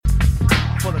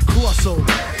crossover.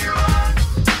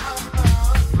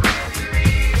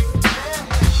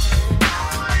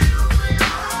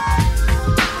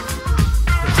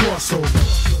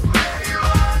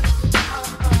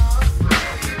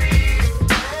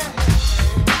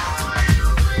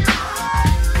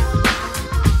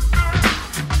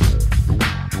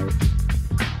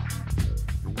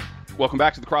 Welcome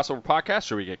back to the Crossover Podcast,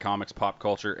 where we get comics, pop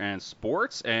culture, and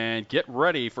sports. And get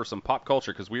ready for some pop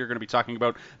culture, because we are going to be talking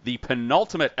about the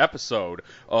penultimate episode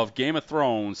of Game of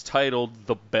Thrones, titled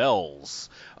The Bells.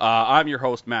 I'm your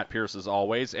host, Matt Pierce, as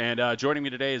always. And joining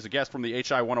me today is a guest from the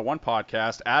HI 101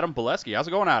 podcast, Adam Bleskie. How's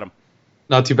it going, Adam?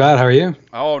 Not too bad. How are you?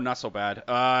 Oh, not so bad.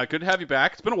 Good to have you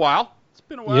back. It's been a while.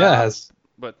 Yeah, it has.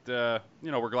 But,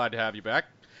 we're glad to have you back.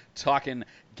 Talking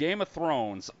Game of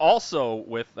Thrones. Also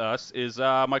with us is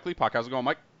Mike Leapock. How's it going,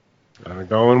 Mike?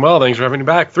 Going well. Thanks for having me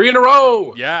back. 3 in a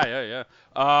row. Yeah.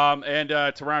 And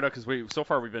to round out, because we've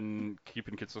been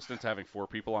keeping consistent to having 4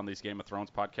 people on these Game of Thrones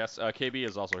podcasts. KB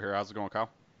is also here. How's it going, Kyle?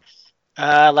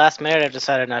 Last minute, I've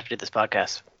decided not to do this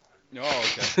podcast. Oh,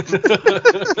 okay.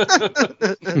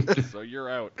 So you're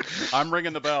out. I'm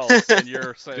ringing the bells, and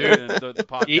you're saying the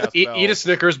podcast bells. Eat a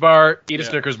Snickers bar. A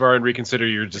Snickers bar and reconsider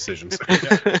your decisions.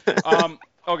 Yeah.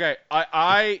 Okay.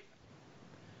 I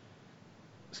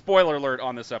spoiler alert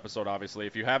on this episode. Obviously,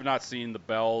 if you have not seen the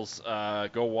bells,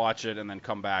 go watch it and then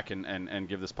come back and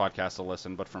give this podcast a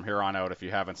listen. But from here on out, if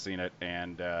you haven't seen it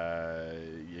and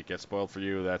it gets spoiled for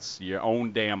you, that's your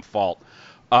own damn fault.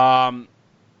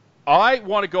 I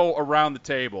want to go around the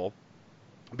table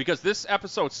because this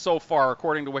episode so far,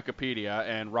 according to Wikipedia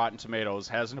and Rotten Tomatoes,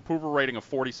 has an approval rating of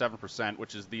 47%,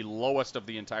 which is the lowest of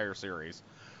the entire series.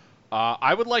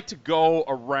 I would like to go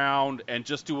around and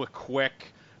just do a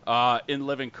quick in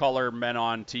living color, men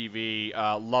on TV,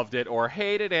 loved it or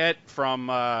hated it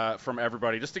from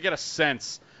everybody, just to get a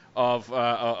sense of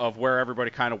where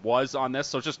everybody kind of was on this.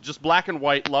 So just black and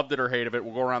white, loved it or hated it.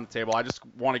 We'll go around the table. I just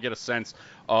want to get a sense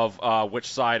of which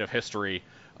side of history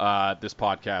this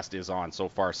podcast is on so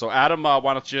far. So Adam,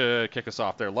 why don't you kick us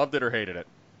off there? Loved it or hated it?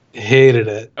 Hated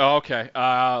it. Okay.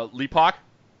 Leapock?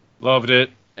 Loved it.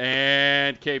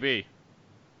 And KB?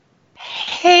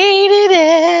 Hated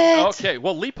it. Okay.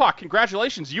 Well, Leapock,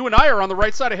 congratulations. You and I are on the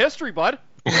right side of history, bud.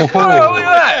 Look at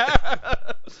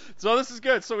that. So this is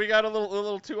good. So we got a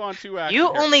little 2-on-2 action.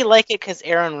 You here. only like it because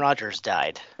Aaron Rodgers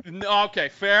died. Okay,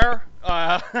 fair.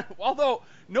 Although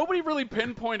nobody really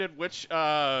pinpointed which.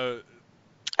 At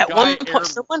one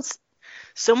point,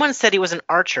 someone said he was an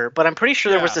archer, but I'm pretty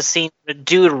sure there was a scene where a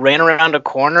dude ran around a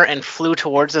corner and flew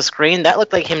towards the screen. That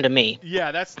looked like him to me.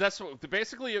 Yeah, that's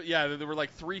basically. Yeah, there were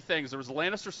like 3 things. There was a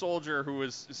Lannister soldier who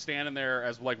was standing there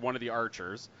as like one of the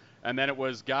archers. And then it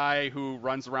was guy who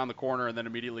runs around the corner and then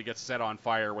immediately gets set on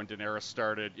fire when Daenerys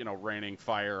started, raining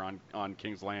fire on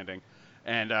King's Landing.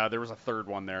 And there was a third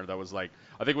one there that was like,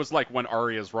 I think it was like when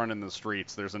Arya's running the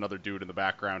streets, there's another dude in the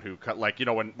background who cut, like,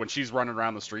 when she's running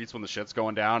around the streets when the shit's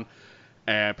going down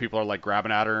and people are like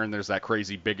grabbing at her, and there's that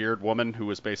crazy big-eared woman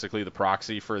who is basically the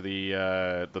proxy for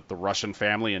the Russian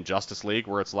family in Justice League,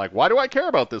 where it's like, why do I care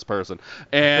about this person?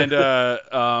 And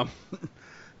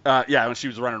when she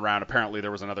was running around, apparently there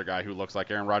was another guy who looks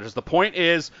like Aaron Rodgers. The point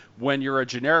is, when you're a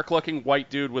generic-looking white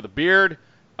dude with a beard,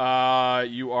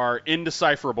 you are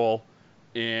indecipherable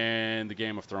in the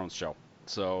Game of Thrones show.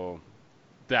 So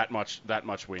that much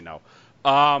we know.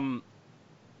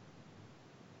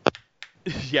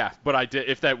 Yeah, but I did.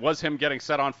 If that was him getting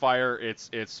set on fire,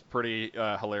 it's pretty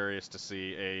hilarious to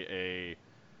see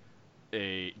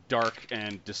a dark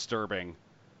and disturbing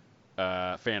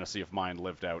fantasy of mine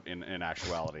lived out in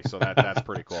actuality. So that's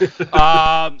pretty cool.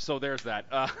 So there's that.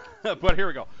 But here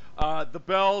we go. The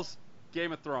Bells,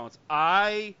 Game of Thrones.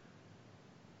 I'm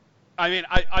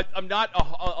not.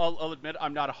 I'll admit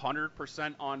I'm not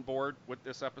 100% on board with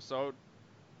this episode,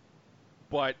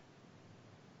 but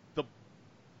the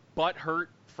butt hurt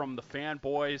from the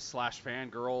fanboys /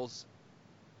 fangirls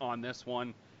on this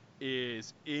one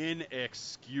is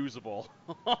inexcusable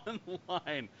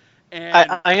online.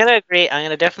 And I'm gonna agree. I'm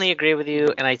gonna definitely agree with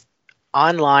you. And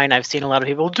online, I've seen a lot of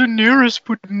people. Daenerys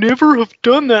would never have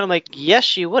done that. I'm like, yes,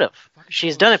 she would have.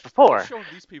 She's done it before. What show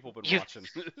have these people been watching?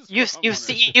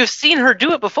 You've seen her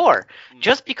do it before.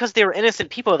 Just because they were innocent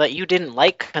people that you didn't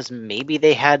like, because maybe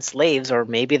they had slaves or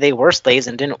maybe they were slaves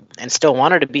and still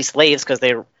wanted to be slaves because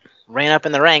they ran up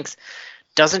in the ranks,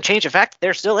 doesn't change the fact that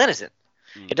they're still innocent.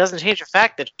 It doesn't change the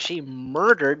fact that she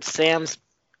murdered Sam's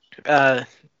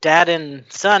dad and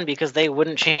son because they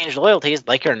wouldn't change loyalties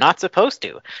like you're not supposed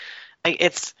to.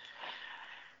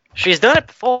 She's done it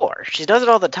before. She does it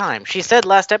all the time. She said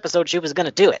last episode she was going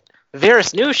to do it.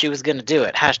 Varys knew she was going to do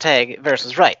it. Hashtag Varys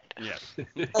was right. Yes.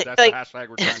 That's the hashtag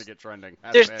we're trying to get trending.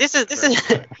 This is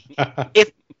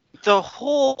if the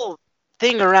whole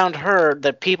thing around her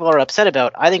that people are upset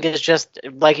about, I think it's just,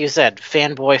 like you said,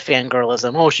 fanboy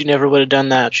fangirlism. Oh, she never would have done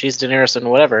that. She's Daenerys and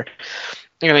whatever.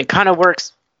 It kind of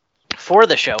works for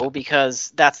the show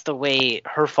because that's the way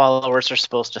her followers are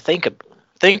supposed to think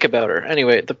about her.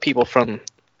 Anyway, the people from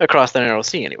across the Narrow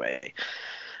Sea, anyway.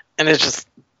 And it's just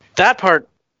that part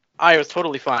I was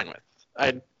totally fine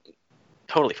with.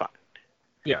 Totally fine.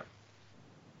 Yeah.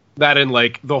 That and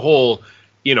like the whole,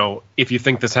 if you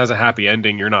think this has a happy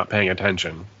ending, you're not paying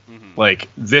attention. Mm-hmm. Like,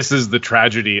 this is the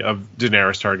tragedy of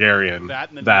Daenerys Targaryen. That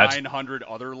and the 900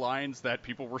 other lines that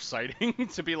people were citing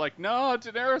to be like, no,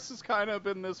 Daenerys has kind of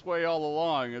been this way all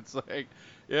along. It's like,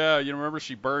 yeah, you remember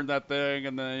she burned that thing,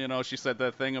 and then, she said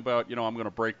that thing about, I'm going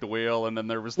to break the wheel, and then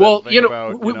there was that thing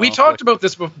about, we talked about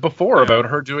this before, about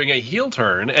her doing a heel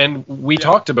turn, and we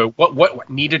talked about what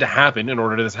needed to happen in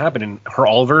order to this happen, and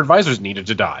all of her advisors needed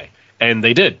to die, and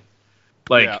they did.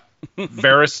 Like,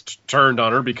 Varys turned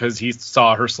on her because he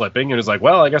saw her slipping and was like,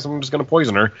 well, I guess I'm just going to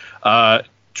poison her.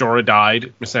 Jorah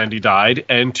died, Missandei died,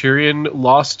 and Tyrion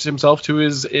lost himself to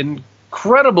his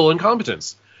incredible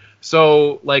incompetence.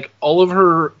 So, like, all of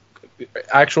her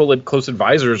actual close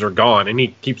advisors are gone, and he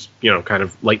keeps, kind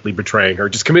of lightly betraying her,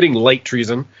 just committing light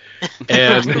treason.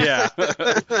 And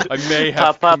I may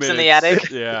have pop-ups in the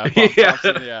attic. Yeah, pop-ups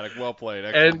in the attic. Well played.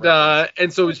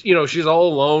 And so she's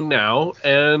all alone now,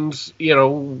 and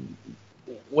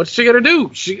what's she gonna do?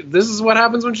 This is what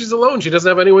happens when she's alone. She doesn't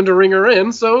have anyone to ring her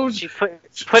in, so she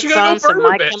puts on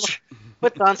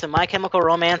some My Chemical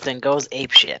Romance and goes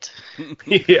apeshit.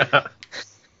 Yeah.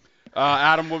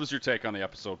 Adam, what was your take on the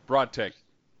episode? Broad take.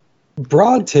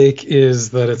 Broad take is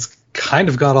that it's kind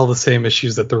of got all the same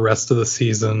issues that the rest of the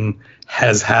season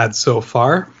has had so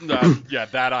far.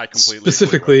 That I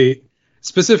completely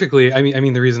specifically. I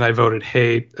mean, the reason I voted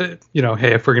hey,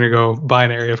 if we're gonna go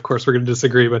binary, of course we're gonna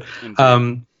disagree. But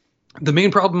the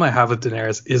main problem I have with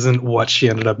Daenerys isn't what she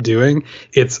ended up doing;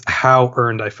 it's how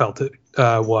earned I felt it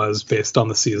was based on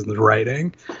the season's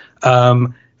writing.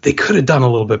 They could have done a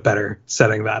little bit better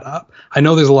setting that up. I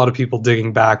know there's a lot of people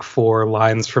digging back for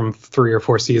lines from 3 or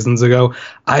 4 seasons ago.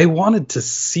 I wanted to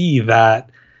see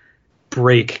that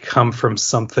break come from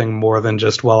something more than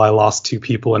just, well, I lost 2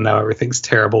 people and now everything's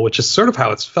terrible, which is sort of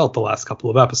how it's felt the last couple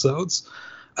of episodes.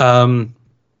 A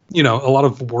lot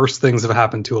of worse things have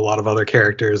happened to a lot of other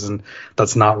characters, and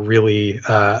that's not really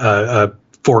a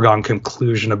foregone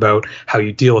conclusion about how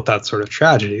you deal with that sort of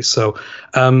tragedy. So,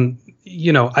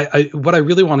 what I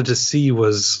really wanted to see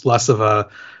was less of a,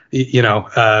 they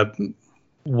rang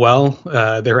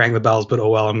the bells, but oh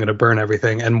well, I'm going to burn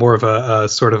everything, and more of a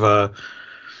sort of a,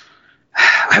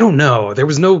 I don't know. There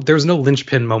was no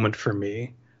linchpin moment for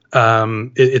me.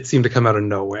 It seemed to come out of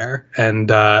nowhere,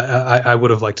 and I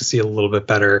would have liked to see a little bit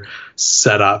better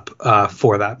setup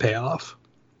for that payoff.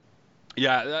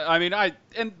 Yeah, I mean, I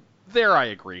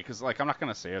agree, because I'm not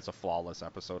going to say it's a flawless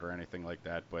episode or anything like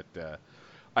that, but.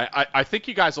 I think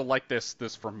you guys will like this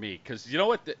from me, because you know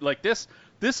what,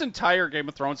 this entire Game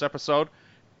of Thrones episode,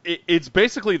 it's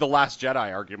basically the Last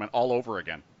Jedi argument all over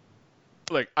again.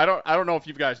 I don't know if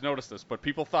you guys noticed this, but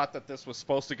people thought that this was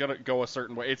supposed to go a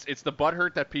certain way. It's the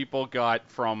butthurt that people got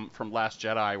from Last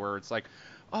Jedi, where it's like,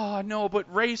 oh no,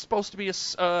 but Rey's supposed to be a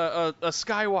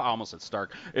Skywalker. I almost said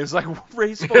Stark. It's like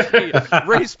Rey's supposed to be a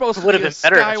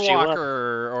Skywalker,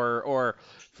 or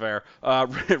fair.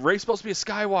 Rey's supposed to be a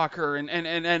Skywalker,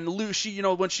 and Luke,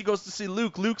 when she goes to see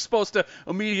Luke's supposed to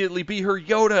immediately be her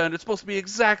Yoda, and it's supposed to be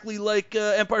exactly like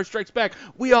Empire Strikes Back.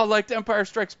 We all liked Empire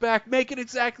Strikes Back. Make it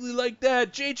exactly like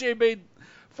that. JJ made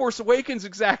Force Awakens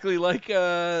exactly like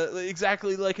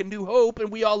A New Hope, and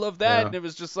we all love that. Yeah. And it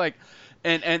was just like,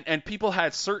 and people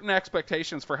had certain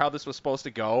expectations for how this was supposed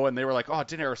to go, and they were like, oh,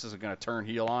 Daenerys isn't going to turn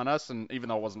heel on us, and even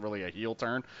though it wasn't really a heel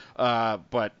turn,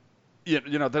 but.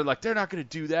 They're like, they're not going to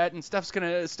do that, and stuff's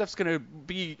gonna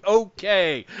be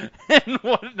okay and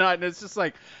whatnot. And it's just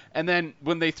like, and then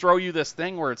when they throw you this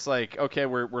thing where it's like, okay,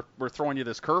 we're throwing you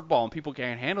this curveball and people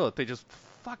can't handle it, they just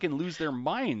fucking lose their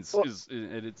minds. Well,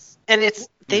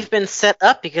 they've been set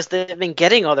up because they've been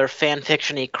getting all their fan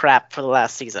fiction-y crap for the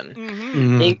last season.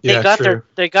 Mm-hmm.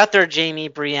 They got their Jaime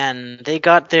Brienne, they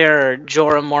got their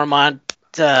Jorah Mormont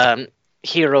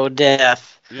hero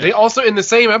death. Yeah. They also, in the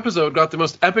same episode, got the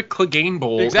most epic Clegane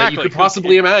Bowl that you could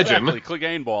possibly imagine. Exactly,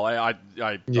 Clegane Bowl. I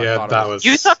that was...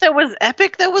 You thought that was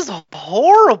epic? That was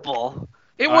horrible.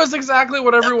 It was exactly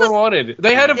what everyone wanted.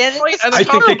 They had a fight at the I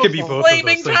top think it of could be a both of those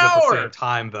flaming things at the tower. same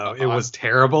time, though. It was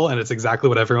terrible, and it's exactly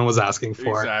what everyone was asking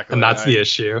for. Exactly. And that's the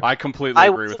issue. I completely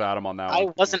agree with Adam on that one.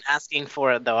 I wasn't asking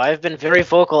for it, though. I've been very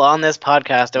vocal on this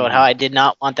podcast about how I did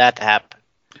not want that to happen.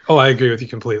 Oh, I agree with you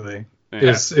completely.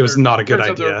 Yeah. It was not a good Turns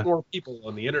out there idea. are more people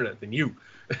on the internet than you.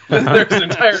 There's an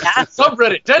entire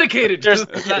subreddit dedicated to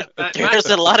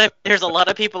that. There's a lot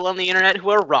of people on the internet who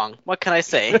are wrong. What can I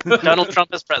say? Donald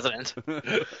Trump is president.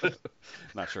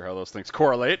 Not sure how those things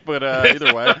correlate, but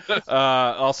either way.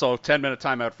 Also, 10-minute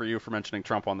timeout for you for mentioning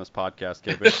Trump on this podcast,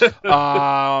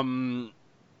 KB.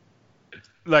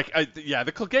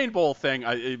 The Clegane Bowl thing,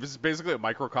 it was basically a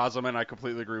microcosm, and I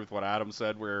completely agree with what Adam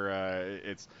said, where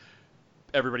it's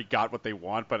everybody got what they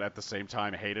want, but at the same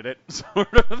time hated it,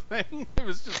 sort of thing. It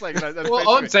was just like that's well,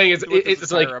 all I'm saying is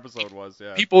it's like episode was,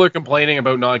 yeah. People are complaining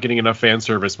about not getting enough fan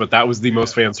service, but that was the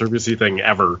most fan servicey thing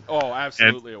ever. Oh,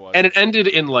 absolutely, it was. And it ended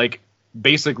in like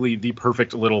basically the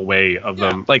perfect little way of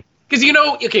them, like because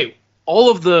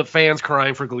all of the fans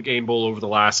crying for Clegane Bowl over the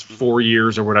last 4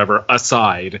 years or whatever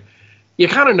aside, you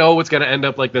kind of know it's going to end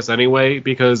up like this anyway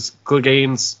because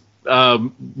Clegane's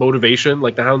motivation,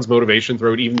 like the Hound's motivation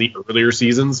throughout even the earlier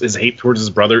seasons, his hate towards his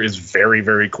brother is very,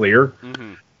 very clear.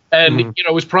 And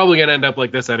it was probably going to end up like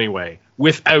this anyway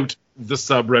without the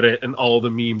subreddit and all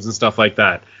the memes and stuff like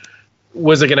that.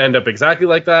 Was it going to end up exactly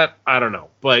like that? I don't know.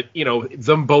 But,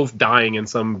 them both dying in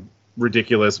some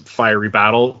ridiculous fiery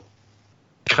battle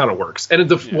kind of works. And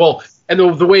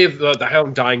the way of the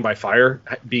Hound dying by fire,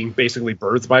 being basically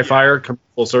birthed by fire, come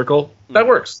full circle, that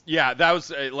works. Yeah, that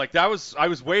was I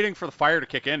was waiting for the fire to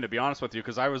kick in, to be honest with you,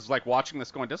 because I was like watching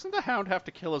this going, doesn't the Hound have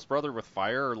to kill his brother with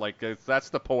fire? Like that's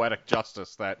the poetic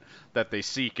justice that they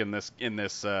seek in this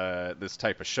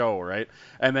type of show, right?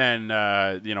 And then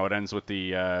it ends with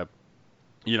the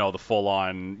the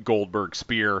full-on Goldberg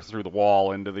spear through the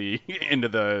wall into the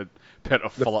pit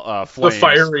of flames. The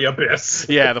fiery abyss.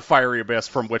 Yeah, the fiery abyss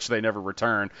from which they never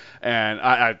return. And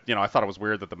I thought it was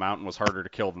weird that the Mountain was harder to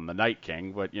kill than the Night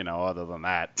King, but other than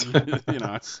that, it's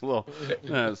a little.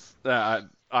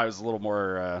 I was a little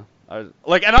more. And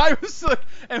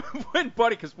when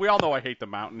Buddy, because we all know I hate the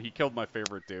Mountain. He killed my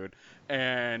favorite dude,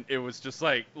 and it was just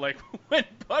like when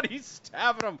Buddy's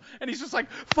stabbing him, and he's just like,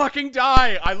 "Fucking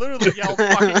die!" I literally yelled,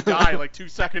 "Fucking die!" like 2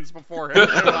 seconds before him.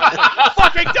 Like,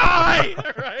 "Fucking die!"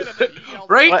 Right? And then he yelled,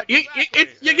 right? You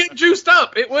get juiced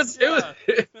up. It was what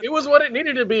it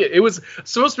needed to be. It was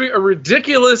supposed to be a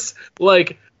ridiculous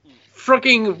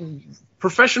fucking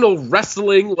professional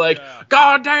wrestling,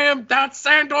 goddamn, that's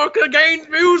Sandor Clegane's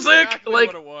music,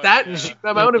 exactly that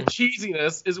amount of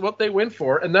cheesiness is what they went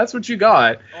for, and that's what you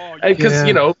got. Because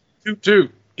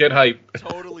toot, get hype.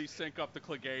 Totally sync up the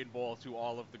Clegane Bowl to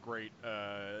all of the great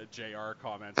JR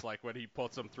comments, like when he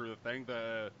puts him through the thing,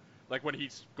 when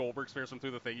Goldberg spears him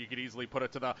through the thing, you could easily put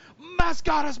it to the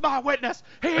mascot is my witness.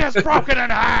 He is broken in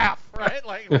half, right?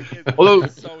 Although,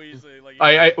 it's so easy.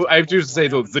 I have to say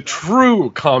though, the true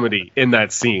comedy in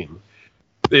that scene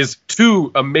is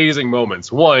two amazing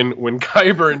moments. One, when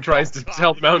Qyburn tries to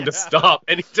tell the Mountain to stop,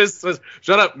 and he just says,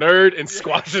 "Shut up, nerd," and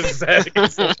squashes his head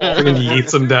against the wall. And he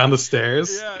eats him down the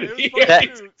stairs.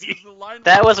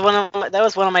 That was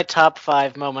one of my top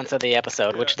 5 moments of the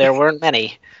episode, which there weren't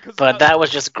many, but that was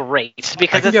just great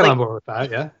because I can get on board with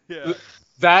that. Yeah.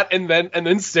 That and then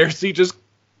Cersei just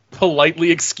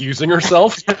politely excusing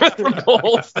herself from the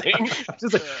whole thing.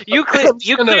 Just you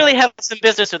clearly have some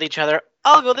business with each other.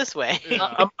 I'll go this way.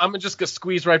 I'm just gonna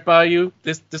squeeze right by you.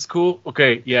 This cool?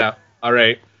 Okay, yeah. All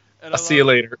right. I'll see you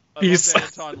later. Peace. I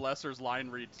love Anton Lesser's line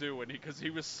read too, because he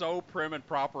was so prim and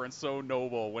proper and so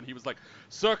noble when he was like,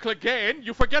 "Sir Clegane,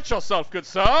 you forget yourself, good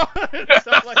sir," and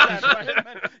stuff like that. Right? And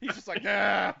then he's just like,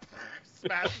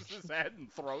 smashes his head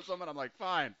and throws him, and I'm like,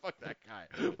 fine, fuck that guy.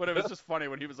 But it was just funny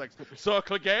when he was like, "Sir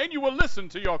Clegane, you will listen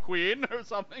to your queen," or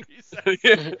something. He said,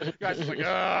 the guy's just like,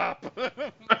 I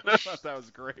thought that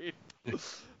was great.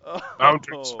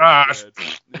 Mountain smash.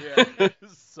 Yeah, it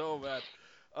was so bad.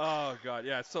 Oh god,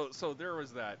 yeah. So there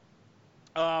was that.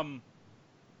 I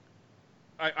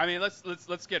mean,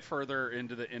 let's get further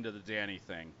into the Danny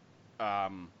thing.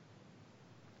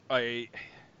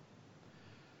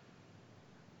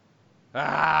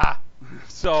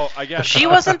 So I guess she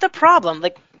wasn't the problem.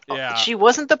 She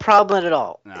wasn't the problem at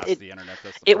all. No, it's the internet.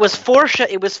 It was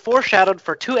foreshadowed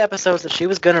for 2 episodes that she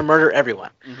was going to murder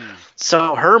everyone. Mm-hmm.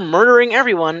 So her murdering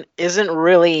everyone isn't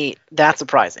really that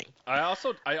surprising. I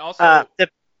also.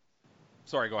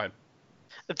 Sorry, go ahead.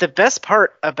 The best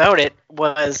part about it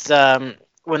was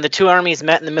when the 2 armies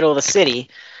met in the middle of the city,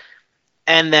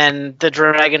 and then the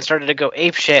dragon started to go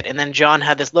apeshit, and then Jon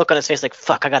had this look on his face like,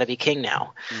 "Fuck, I gotta be king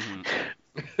now." Mm-hmm.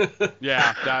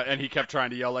 Yeah, and he kept trying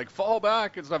to yell like fall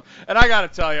back and stuff. And I gotta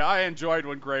tell you, I enjoyed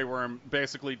when Grey Worm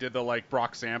basically did the like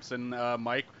Brock Sampson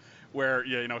mic, where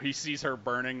he sees her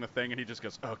burning the thing and he just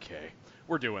goes, "Okay,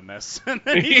 we're doing this," and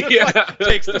then he just like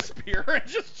takes the spear and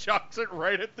just chucks it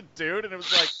right at the dude, and it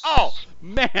was like, "Oh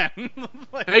man!"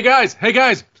 Like, hey guys,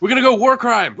 we're gonna go war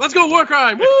crime. Let's go war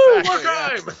crime. Woo, war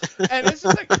crime! Yeah. And it's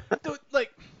just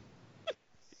like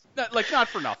not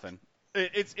for nothing.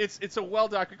 It's a well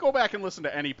documented. Go back and listen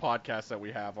to any podcast that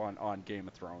we have on Game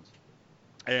of Thrones,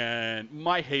 and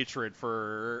my hatred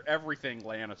for everything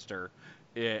Lannister,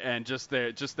 and just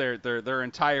their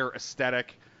entire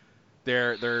aesthetic,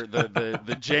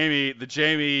 the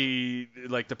Jaime,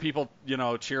 like the people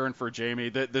cheering for Jaime,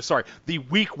 the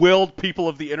weak-willed people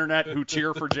of the internet who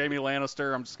cheer for Jaime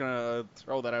Lannister. I'm just gonna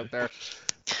throw that out there.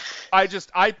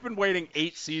 I've been waiting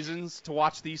 8 seasons to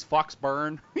watch these fucks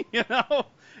burn,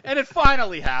 and it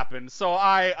finally happened. So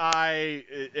I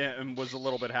was a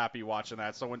little bit happy watching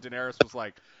that. So when Daenerys was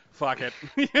like, "Fuck it,"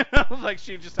 like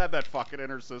she just had that fucking in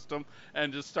her system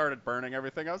and just started burning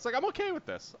everything, I was like, I'm okay with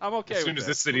this. I'm okay. As soon as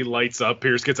the city lights up,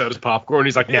 Pierce gets out his popcorn.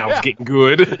 He's like, "Now it's getting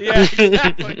good." Yeah,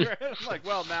 exactly. I'm like,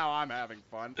 well, now I'm having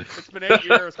fun. It's been 8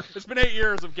 years. It's been 8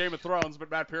 years of Game of Thrones,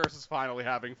 but Matt Pierce is finally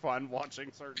having fun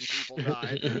watching certain people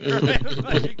die.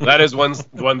 Like, that is one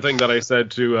thing that I said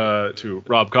to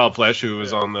Rob Cobflesh, who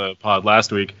was on the pod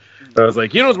last week. I was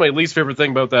like, what's my least favorite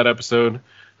thing about that episode?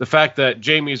 The fact that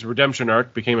Jaime's redemption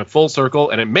arc became a full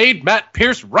circle, and it made Matt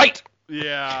Pierce right.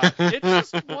 Yeah, it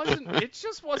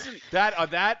just wasn't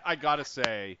that. That I gotta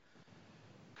say.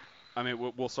 I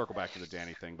mean, we'll circle back to the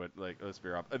Dany thing, but like, let's be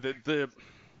honest. The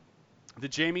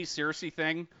Jaime Cersei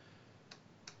thing,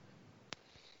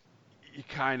 you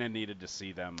kind of needed to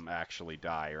see them actually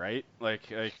die, right? Like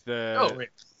the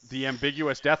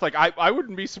ambiguous death. Like I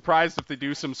wouldn't be surprised if they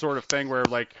do some sort of thing where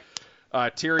like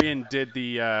Tyrion did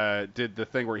the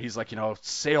thing where he's like,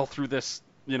 sail through this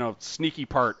sneaky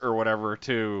part or whatever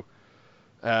to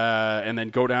and then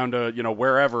go down to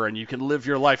wherever, and you can live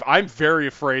your life. I'm very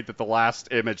afraid that the last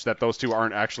image that those two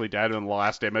aren't actually dead, and the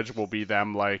last image will be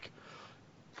them like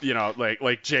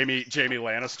like Jaime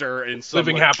Lannister in some,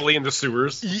 living happily in the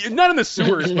sewers. Not in the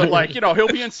sewers, but like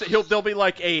there'll be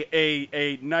like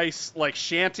a nice like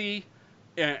shanty,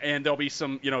 and there'll be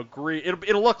some green.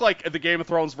 It'll look like the Game of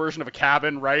Thrones version of a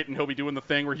cabin, right? And he'll be doing the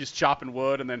thing where he's chopping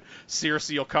wood, and then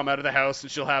Cersei will come out of the house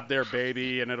and she'll have their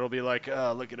baby, and it'll be like,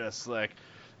 oh, look at us, like.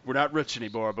 We're not rich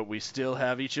anymore, but we still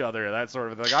have each other. That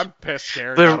sort of thing. I'm pissed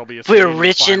scared that'll be a we're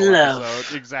rich in love.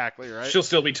 Episode. Exactly, right? She'll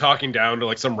still be talking down to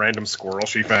like some random squirrel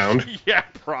she found. Yeah,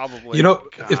 probably.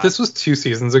 If this was 2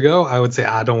 seasons ago, I would say,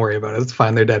 don't worry about it. It's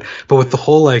fine, they're dead. But with the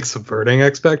whole like subverting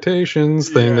expectations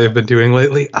thing they've been doing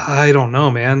lately, I don't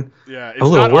know, man. Yeah, it's I'm a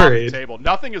little not worried. off the table.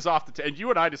 Nothing is off the table. And you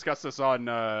and I discussed this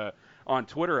on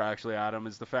Twitter, actually, Adam,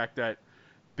 is the fact that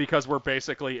because we're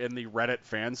basically in the Reddit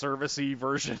fan service-y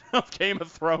version of Game of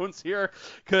Thrones here,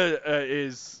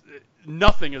 is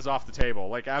nothing is off the table.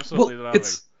 Like absolutely nothing.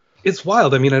 It's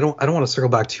wild. I mean, I don't want to circle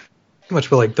back too much,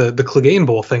 but like the Clegane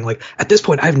Bowl thing. Like at this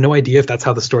point, I have no idea if that's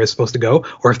how the story is supposed to go,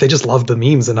 or if they just loved the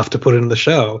memes enough to put it in the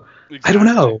show. Exactly. I don't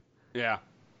know. Yeah.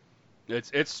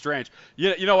 It's strange.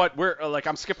 You know what? We're like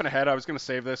I'm skipping ahead. I was going to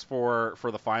save this for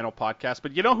the final podcast,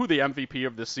 but you know who the MVP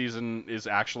of this season is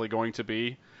actually going to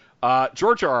be?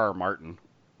 George R.R. Martin,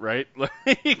 right?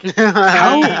 Like,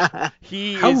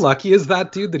 how lucky is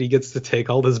that dude that he gets to take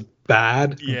all this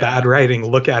bad writing,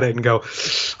 look at it, and go,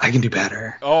 I can do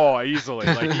better. Oh, easily.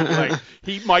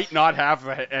 He might not have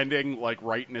an ending like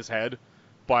right in his head,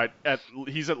 but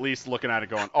he's at least looking at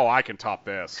it going, oh, I can top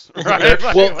this. Right?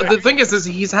 The thing is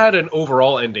he's had an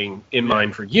overall ending in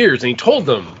mind for years, and he told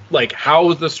them like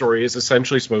how the story is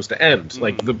essentially supposed to end,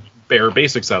 like the bare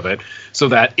basics of it, so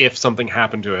that if something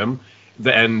happened to him,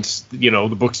 and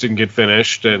the books didn't get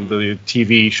finished and the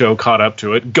TV show caught up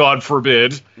to it, God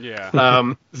forbid,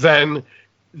 then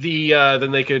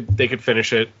they could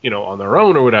finish it on their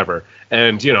own or whatever.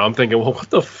 And I'm thinking, well, what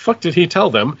the fuck did he tell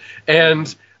them?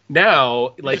 And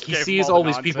now like he sees all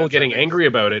these people getting angry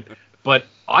about it, but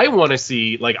I want to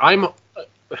see, like, I'm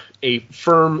a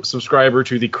firm subscriber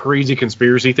to the crazy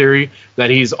conspiracy theory that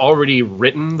he's already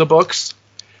written the books,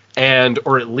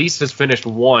 or at least has finished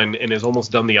one and is almost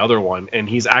done the other one, and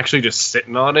he's actually just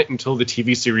sitting on it until the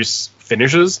TV series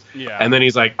finishes. Yeah. And then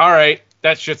he's like, all right,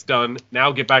 that shit's done.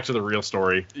 Now get back to the real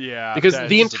story. Yeah. Because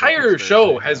the entire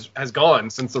show has gone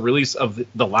since the release of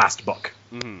the last book.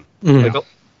 Mm-hmm. Mm-hmm. Like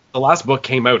the last book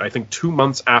came out, I think, 2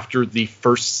 months after the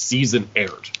first season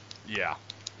aired. Yeah.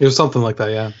 It was something like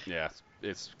that, yeah. Yeah.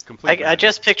 It's completely. I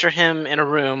just picture him in a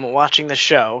room watching the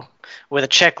show with a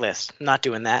checklist. Not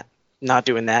doing that. Not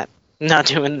doing that. Not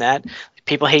doing that.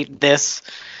 people hate this.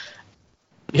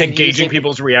 Engaging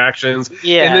people's reactions.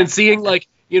 Yeah. And then seeing, like,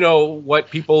 what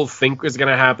people think is going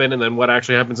to happen and then what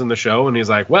actually happens in the show. And he's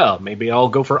like, well, maybe I'll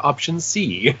go for option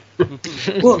C.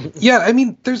 Well, yeah, I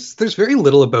mean, there's very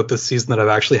little about this season that I've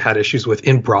actually had issues with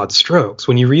in broad strokes.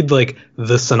 When you read, like,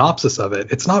 the synopsis of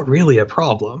it, it's not really a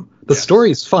problem. The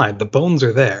story's fine. The bones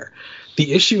are there.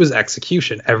 The issue is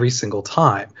execution every single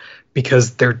time,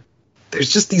 because there's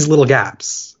just these little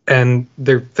gaps. And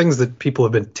they're things that people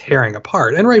have been tearing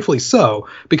apart, and rightfully so,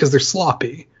 because they're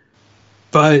sloppy.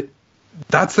 But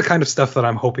that's the kind of stuff that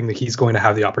I'm hoping that he's going to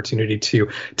have the opportunity to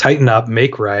tighten up,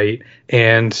 make right,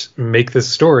 and make this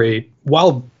story,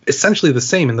 while essentially the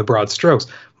same in the broad strokes,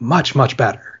 much, much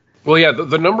better. Well, yeah,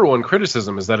 the number one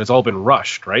criticism is that it's all been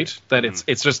rushed, right? That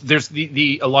it's just, there's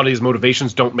a lot of these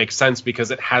motivations don't make sense because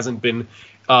it hasn't been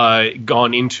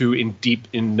gone into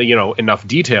enough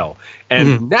detail.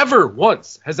 And never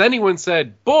once has anyone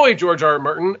said, boy, George R. R.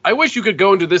 Martin, I wish you could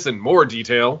go into this in more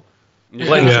detail.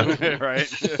 Right.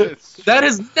 That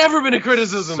has never been a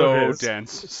criticism of his.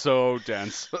 So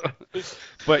dense.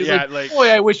 But He's yeah, boy,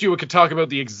 I wish you could talk about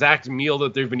the exact meal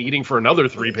that they've been eating for another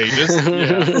 3 pages.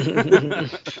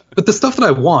 But the stuff that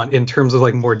I want in terms of,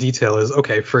 like, more detail is,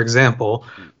 okay, for example,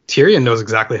 Tyrion knows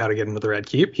exactly how to get into the Red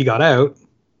Keep. He got out.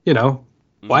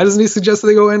 Why doesn't he suggest that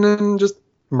they go in and just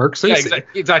murk Cersei? Yeah,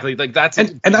 exactly. Like, that's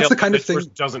and that's the kind of thing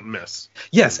doesn't miss.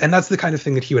 Yes, and that's the kind of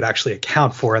thing that he would actually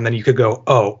account for, and then you could go,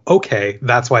 oh, okay,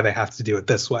 that's why they have to do it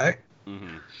this way.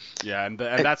 Yeah, and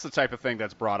that's the type of thing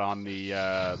that's brought on the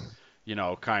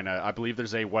kind of, I believe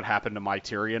there's a What Happened to My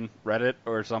Tyrion Reddit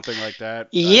or something like that.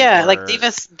 Yeah, like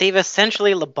they've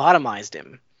essentially lobotomized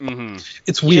him.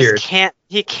 It's weird.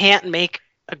 He can't make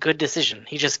a good decision.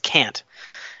 He just can't.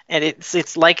 And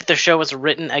it's like the show was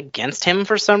written against him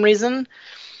for some reason.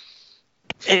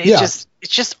 It's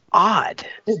just odd.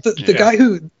 Well,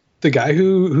 the guy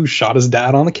who shot his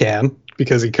dad on the can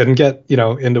because he couldn't get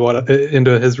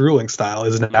into his ruling style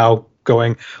is now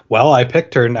going, well, I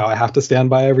picked her, now I have to stand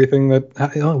by everything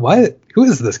that who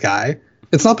is this guy?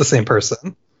 It's not the same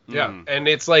person. Yeah, and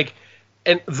it's like,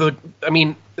 think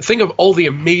of all the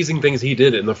amazing things he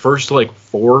did in the first 4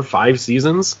 or 5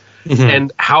 seasons.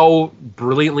 And how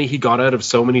brilliantly he got out of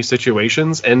so many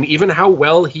situations, and even how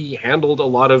well he handled a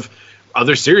lot of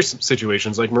other serious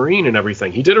situations like Marine and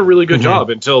everything. He did a really good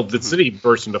job until the city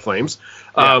burst into flames.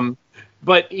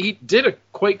 But he did a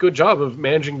quite good job of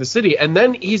managing the city. And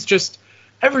then he's just,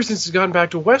 ever since he's gotten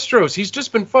back to Westeros, he's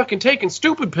just been fucking taking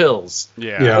stupid pills.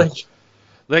 Yeah.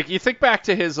 Like you think back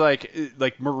to his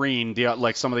like Marine,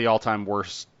 some of the all-time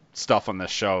worst stuff on this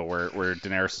show where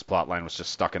Daenerys' plotline was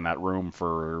just stuck in that room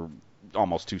for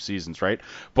almost 2 seasons, right?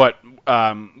 But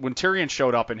when Tyrion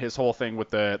showed up and his whole thing with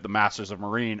the Masters of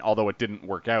Marine, although it didn't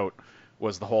work out,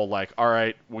 was the whole all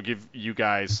right, we'll give you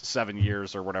guys 7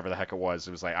 years or whatever the heck it was.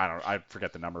 It was I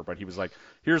forget the number, but he was like,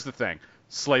 here's the thing.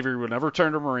 Slavery will never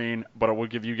turn to Marine, but it will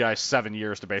give you guys 7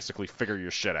 years to basically figure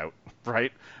your shit out,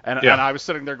 right? And I was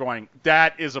sitting there going,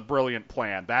 that is a brilliant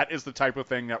plan. That is the type of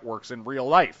thing that works in real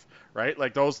life, right?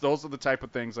 Like those are the type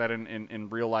of things that in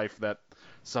real life that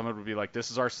someone would be like, this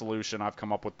is our solution. I've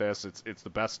come up with this. It's the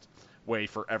best way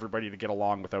for everybody to get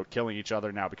along without killing each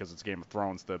other. Now because it's Game of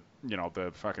Thrones, the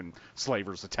fucking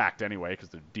slavers attacked anyway because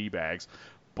they're D-bags.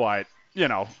 But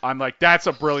I'm like, that's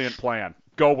a brilliant plan.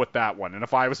 Go with that one. And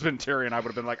if I was been Tyrion, I would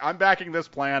have been like, I'm backing this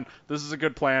plan. This is a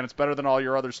good plan. It's better than all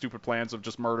your other stupid plans of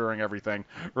just murdering everything,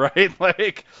 right?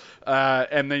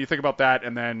 And then you think about that,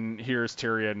 and then here's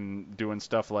Tyrion doing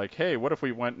stuff like, hey, what if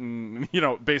we went and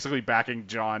basically backing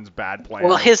Jon's bad plan.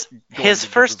 Well, his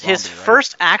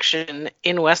first action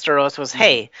in Westeros was,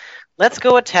 hey, let's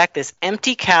go attack this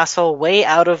empty castle way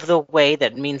out of the way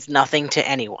that means nothing to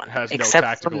anyone. Has except no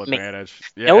tactical for me. advantage.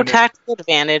 Yeah, no tactical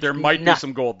advantage. There might be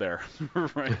some gold there.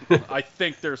 Right? I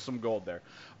think there's some gold there.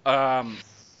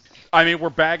 We're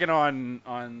bagging on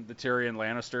the Tyrion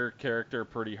Lannister character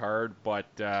pretty hard,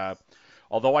 but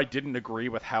although I didn't agree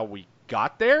with how we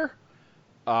got there,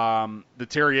 the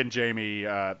Tyrion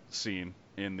Jaime scene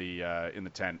in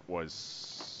the tent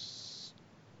was.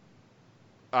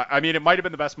 It might have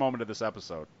been the best moment of this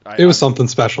episode. It was something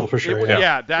special for sure.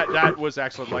 Yeah, that was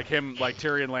excellent. Like him, like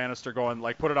Tyrion Lannister going,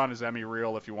 like, put it on his Emmy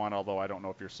reel if you want. Although I don't know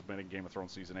if you're submitting Game of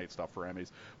Thrones season 8 stuff for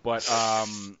Emmys, but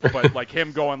like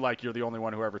him going, like, you're the only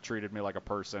one who ever treated me like a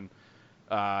person,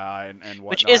 and whatnot.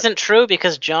 Which isn't true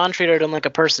because Jon treated him like a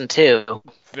person too.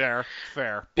 Fair.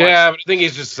 But I think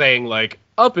he's just saying, like,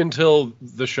 up until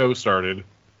the show started.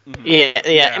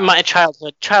 Yeah. My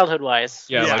childhood wise.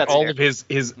 Yeah, like all of his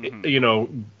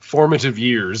formative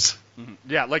years.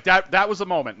 Yeah, like that was a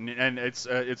moment, and it's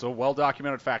a well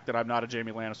documented fact that I'm not a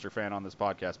Jaime Lannister fan on this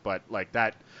podcast, but like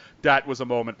that was a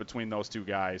moment between those two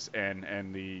guys, and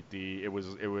it was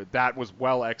that was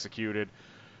well executed.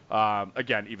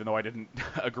 Again, even though I didn't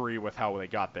agree with how they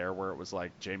got there, where it was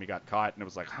like Jaime got caught and it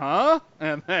was like, huh?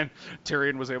 And then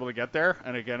Tyrion was able to get there,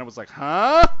 and again it was like,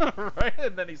 huh? Right?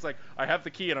 And then he's like, I have the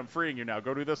key and I'm freeing you now.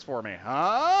 Go do this for me,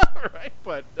 huh? Right?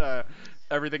 But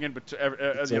everything in between,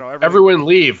 everyone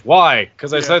leave. Why?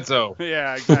 Because I said so.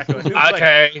 Yeah, exactly.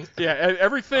 Okay. Like, yeah,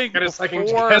 everything. Get a second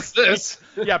to guess this.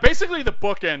 Yeah, basically the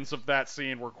bookends of that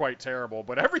scene were quite terrible,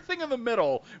 but everything in the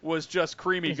middle was just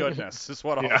creamy goodness, is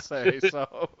what I'll say.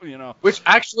 So, which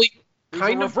actually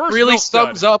kind of really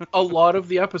sums up a lot of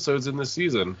the episodes in this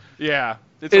season. Yeah.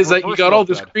 Is that you got all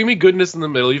this creamy goodness in the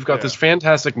middle, you've got this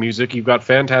fantastic music, you've got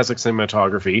fantastic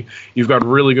cinematography, you've got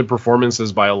really good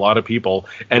performances by a lot of people,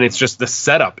 and it's just the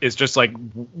setup is just like,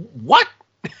 what?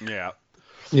 Yeah.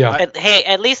 Yeah. Hey,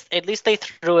 at least they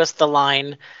threw us the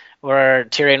line where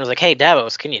Tyrion was like, "Hey,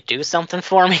 Davos, can you do something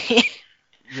for me?"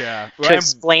 Yeah. To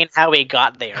explain how he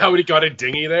got there. How he got a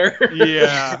dinghy there?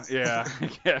 Yeah, I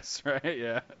guess, right?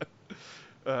 Yeah.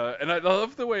 And I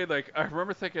love the way, like, I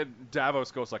remember thinking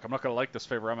Davos goes like, I'm not going to like this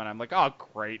favor, and I'm like, oh,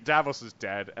 great, Davos is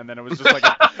dead. And then it was just like,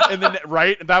 and then,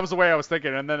 right? That was the way I was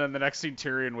thinking. And then in the next scene,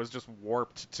 Tyrion was just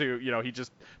warped to, he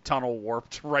just tunnel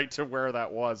warped right to where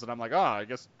that was. And I'm like, oh, I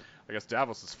guess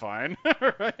Davos is fine.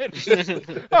 Right?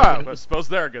 I suppose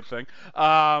they're a good thing.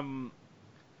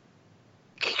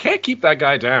 Can't keep that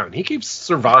guy down. He keeps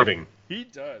surviving. He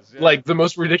does. Yeah. Like, the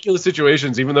most ridiculous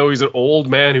situations, even though he's an old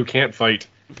man who can't fight.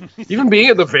 Even being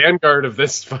at the vanguard of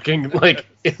this fucking, like,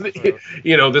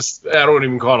 this, I don't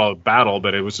even call it a battle,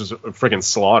 but it was just a freaking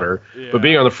slaughter. Yeah. But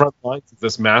being on the front lines of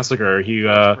this massacre, he,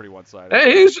 pretty one-sided.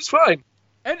 Hey, he was just fine.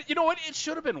 And you know what? It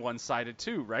should have been one-sided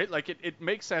too, right? Like it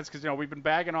makes sense because we've been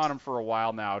bagging on him for a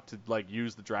while now to like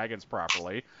use the dragons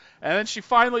properly, and then she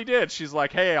finally did. She's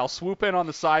like, "Hey, I'll swoop in on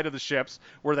the side of the ships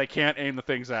where they can't aim the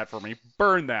things at for me,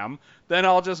 burn them. Then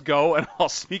I'll just go and I'll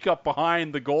sneak up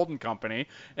behind the Golden Company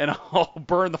and I'll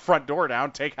burn the front door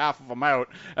down, take half of them out,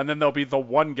 and then there'll be the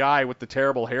one guy with the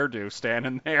terrible hairdo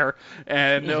standing there,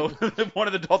 and one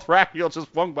of the Dothraki will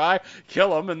just swung by,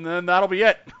 kill him, and then that'll be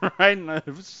it, right?" And it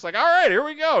was just like, all right, here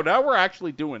we go. Now we're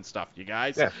actually doing stuff, you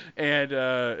guys. Yeah. And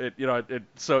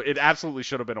so it absolutely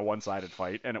should have been a one-sided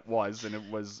fight, and it was, and it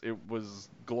was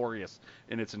glorious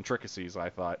in its intricacies,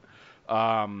 I thought.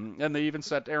 And they even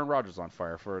set Aaron Rodgers on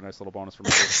fire for a nice little bonus for me.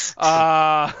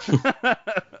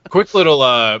 Quick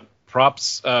little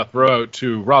props throw out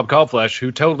to Rob Kalflesh,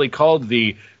 who totally called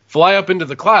the fly up into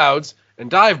the clouds and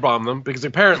dive bomb them, because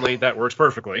apparently that works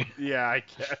perfectly. Yeah, I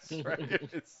guess, right?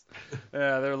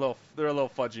 They're a little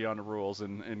fudgy on the rules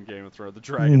in Game of Thrones. The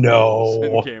dragon rules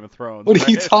in Game of Thrones. What are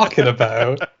you talking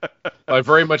about? I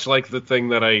very much like the thing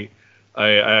that I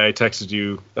texted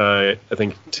you, I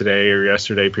think today or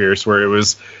yesterday, Pierce, where it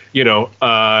was,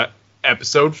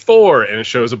 episode 4, and it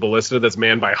shows a ballista that's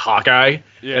manned by Hawkeye,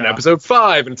 and episode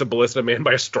 5, and it's a ballista manned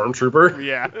by a stormtrooper.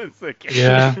 Yeah. It's like,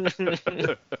 yeah.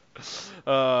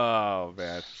 Oh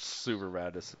man, super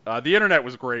madness. The internet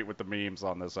was great with the memes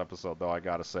on this episode, though, I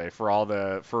gotta say, for all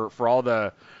the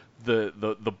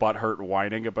butthurt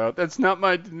whining about that's not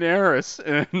my Daenerys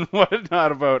and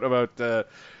whatnot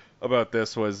about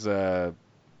this was the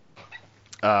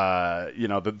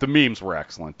memes were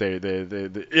excellent.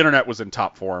 The internet was in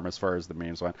top form as far as the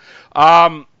memes went.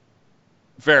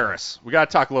 Varys, we got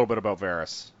to talk a little bit about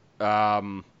Varys.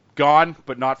 Gone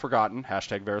but not forgotten.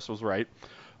 Hashtag Varys was right.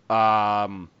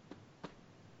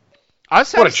 I was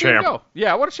sad to see him go.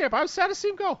 Yeah, what a champ. I was sad to see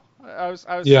him go. I was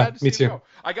sad to see him go.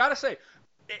 I gotta say,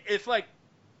 it's like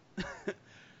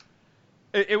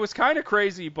it was kind of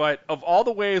crazy, but of all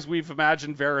the ways we've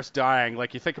imagined Varys dying,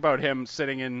 like you think about him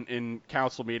sitting in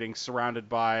council meetings surrounded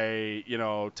by,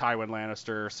 Tywin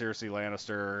Lannister, Cersei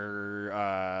Lannister,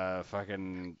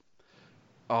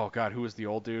 oh god, who was the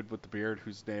old dude with the beard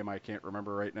whose name I can't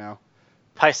remember right now?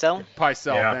 Pycelle,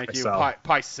 yeah, thank you.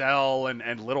 Pycelle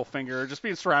and Littlefinger, just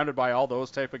being surrounded by all those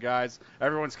type of guys.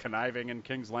 Everyone's conniving in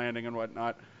King's Landing and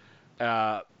whatnot.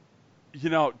 Burned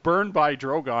by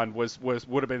Drogon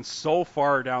would have been so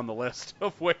far down the list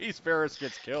of ways Varys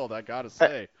gets killed, I gotta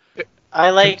say.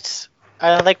 I liked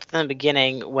in the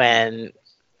beginning when,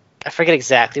 I forget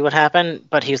exactly what happened,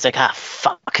 but he was like,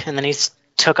 fuck, and then he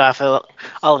took off all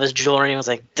of his jewelry and was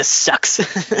like, this sucks. He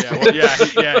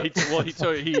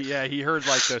heard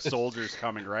like the soldiers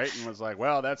coming, right, and was like,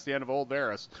 well, that's the end of old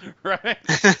Varys, right?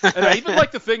 And I even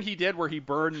like the thing he did where he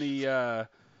burned the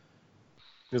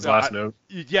His last note.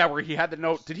 Yeah, where he had the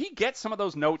note. Did he get some of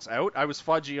those notes out? I was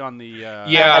fudgy on the.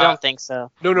 Yeah, I don't think so.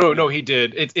 No, he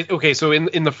did. Okay, so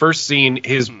in the first scene,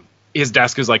 his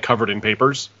desk is like covered in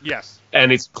papers. Yes.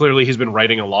 And it's clearly he's been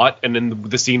writing a lot. And in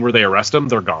the scene where they arrest him,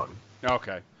 they're gone.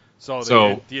 Okay.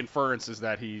 So the inference is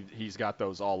that he's got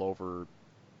those all over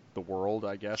the world,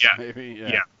 I guess. Yeah. Maybe.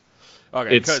 Yeah.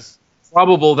 Okay. It's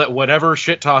probable that whatever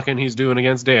shit talking he's doing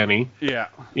against Danny,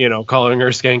 calling her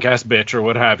skank-ass bitch or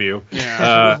what have you,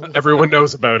 everyone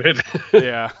knows about it.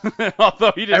 Yeah.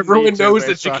 Although he didn't everyone knows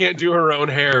that she can't do her own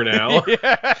hair now.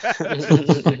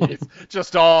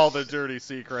 Just all the dirty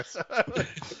secrets.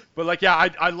 But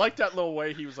I liked that little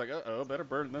way he was like, better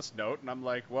burn this note. And I'm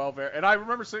like, well, and I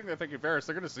remember sitting there thinking, Varys,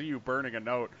 they're going to see you burning a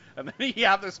note. And then he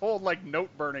had this whole note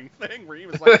burning thing where he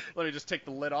was like, let me just take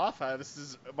the lid off. This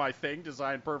is my thing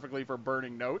designed perfectly for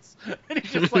burning notes. And he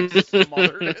just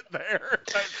smothered it there.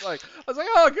 I was like,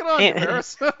 oh, good on you,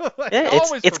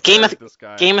 Varys. It's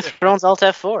Game of Thrones Alt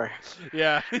F4.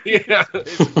 Yeah.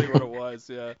 Basically what it was,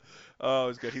 yeah. Oh, it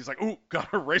was good. He's like, ooh,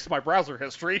 gotta erase my browser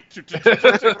history.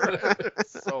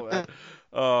 So bad.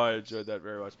 Oh, I enjoyed that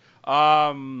very much.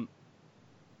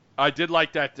 I did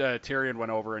like that Tyrion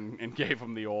went over and gave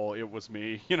him the old, it was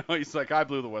me. He's like, I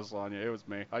blew the whistle on you. It was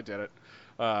me. I did it.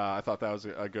 I thought that was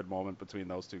a good moment between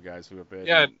those two guys who have been.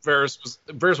 Yeah, Varys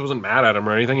wasn't mad at him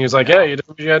or anything. He was like, yeah, you did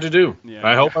what you had to do. Yeah,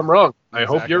 I hope I'm wrong. Exactly. I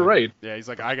hope you're right. Yeah, he's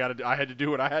like, I had to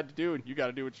do what I had to do, and you got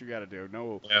to do what you got to do.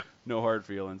 No hard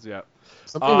feelings. Yeah.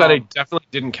 Something that I definitely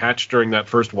didn't catch during that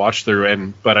first watch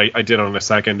through, but I did on a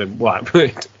second, and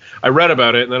I read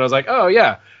about it, and then I was like, oh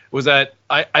yeah, was that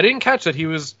I didn't catch that he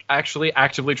was actually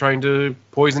actively trying to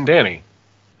poison Danny.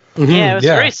 Mm-hmm. Yeah, it was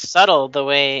very subtle the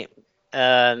way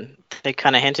they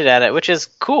kind of hinted at it, which is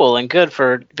cool and good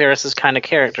for Varys' kind of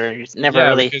character. He's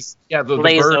never lays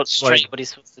out straight what he's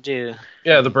supposed to do.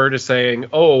 Yeah, the bird is saying,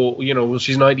 oh, well,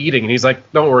 she's not eating. And he's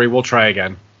like, don't worry, we'll try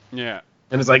again. Yeah.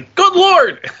 And it's like, good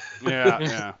Lord!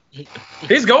 Yeah.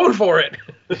 He's going for it.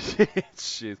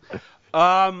 Jeez.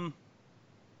 Adam,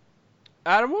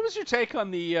 what was your take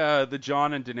on the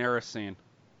Jon and Daenerys scene?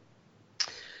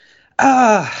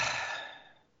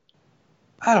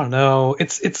 I don't know.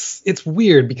 It's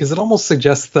weird because it almost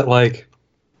suggests that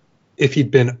if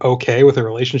he'd been okay with a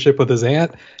relationship with his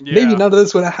aunt, maybe none of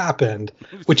this would have happened,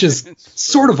 which is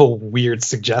sort of a weird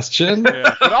suggestion.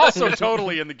 Yeah, but also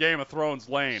totally in the Game of Thrones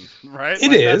lane, right?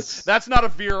 It is. That's not a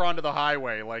veer onto the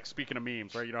highway, speaking of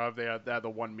memes, right? They had the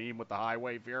one meme with the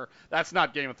highway veer. That's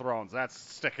not Game of Thrones. That's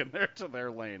sticking there to their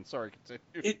lane. Sorry,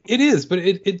 continue. It is, but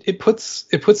it puts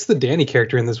the Dany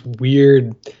character in this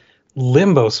weird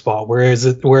limbo spot where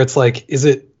it's like, is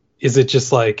it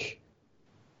just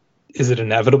is it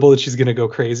inevitable that she's going to go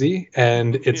crazy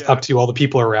and it's up to all the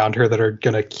people around her that are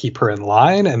going to keep her in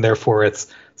line and therefore it's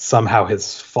somehow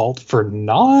his fault for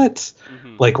not?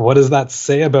 Mm-hmm. What does that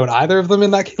say about either of them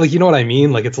in that you know what I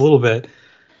mean? It's a little bit,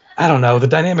 I don't know, the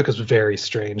dynamic was very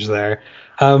strange there.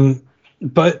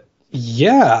 But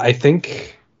yeah, I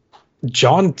think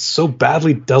Jon so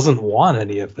badly doesn't want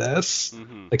any of this,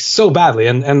 so badly,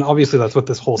 and obviously that's what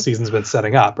this whole season's been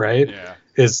setting up, right? Yeah.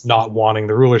 Is not wanting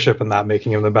the rulership and not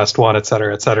making him the best one, et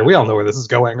cetera, et cetera. We all know where this is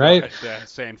going, right? Yeah,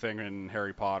 same thing in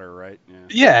Harry Potter, right?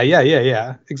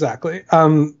 Yeah, exactly.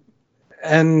 And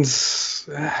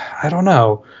I don't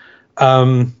know.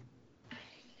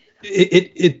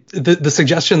 The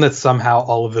suggestion that somehow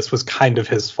all of this was kind of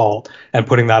his fault and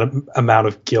putting that amount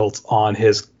of guilt on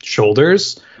his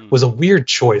shoulders was a weird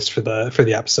choice for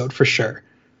the episode, for sure.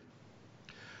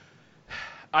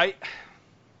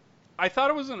 I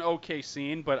thought it was an okay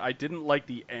scene, but I didn't like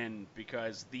the end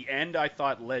because the end I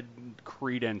thought led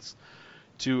credence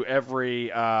to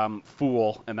every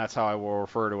fool, and that's how I will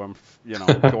refer to him,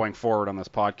 going forward on this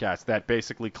podcast, that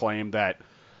basically claimed that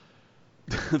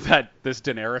this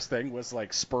Daenerys thing was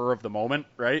spur of the moment,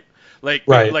 right?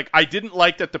 Right. I didn't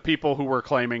like that the people who were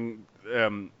claiming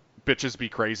bitches be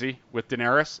crazy with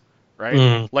Daenerys,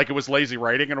 right? It was lazy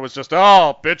writing and it was just,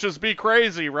 oh, bitches be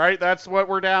crazy, right? That's what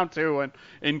we're down to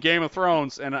in Game of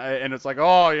Thrones, and it's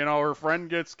her friend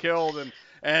gets killed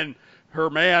and her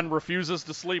man refuses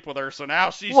to sleep with her, so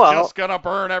now she's just gonna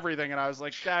burn everything, and I was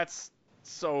like, that's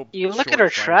so. You look at her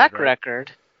track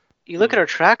record. You look at her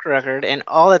track record, and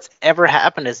all that's ever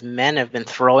happened is men have been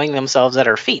throwing themselves at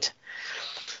her feet.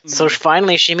 So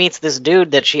finally she meets this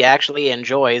dude that she actually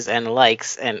enjoys and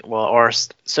likes or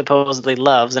supposedly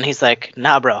loves, and he's like,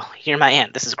 nah, bro, you're my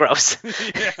aunt. This is gross.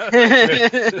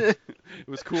 It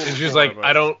was cool. And she's like,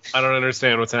 I don't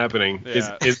understand what's happening.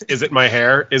 Yeah. Is it my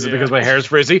hair? Is it because my hair's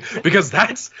frizzy? Because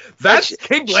that's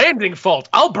King Landing's fault.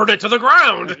 I'll burn it to the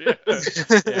ground.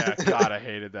 Yeah, God, I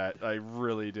hated that. I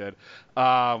really did.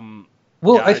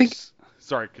 Well, Yeah, I think.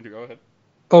 Sorry, can you go ahead?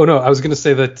 Oh no, I was going to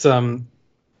say that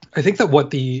I think that what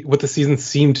the season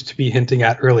seemed to be hinting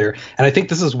at earlier, and I think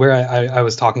this is where I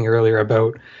was talking earlier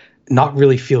about not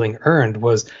really feeling earned,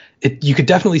 was you could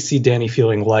definitely see Dany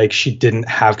feeling like she didn't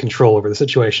have control over the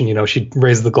situation. You know, she'd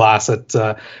raise the glass at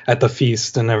the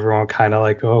feast, and everyone kind of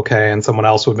like, okay, and someone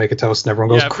else would make a toast, and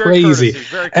everyone goes crazy.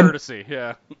 Very courtesy,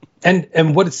 yeah.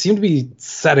 And what it seemed to be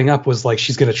setting up was like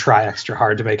she's going to try extra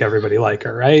hard to make everybody like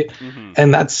her, right? Mm-hmm.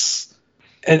 And that's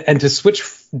and to switch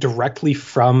directly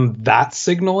from that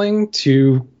signaling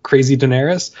to crazy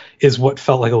Daenerys is what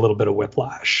felt like a little bit of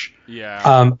whiplash.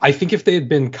 Yeah. I think if they had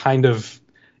been kind of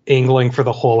angling for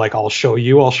the whole like I'll show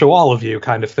all of you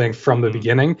kind of thing from the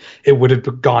beginning, it would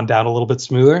have gone down a little bit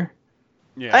smoother.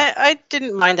 Yeah. I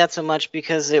didn't mind that so much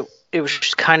because it was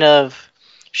just kind of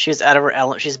she's out of her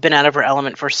element. She's been out of her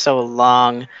element for so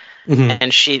long,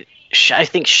 and she I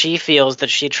think she feels that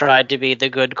she tried to be the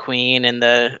good queen and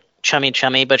the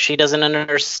chummy, but she doesn't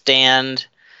understand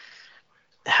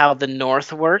how the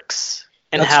North works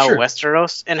and That's how true.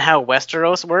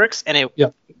 Westeros works, and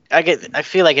I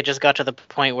feel like it just got to the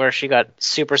point where she got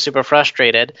super, super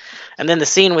frustrated. And then the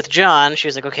scene with Jon, she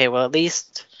was like, okay, well, at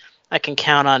least I can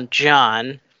count on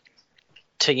Jon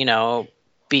to, you know,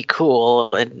 be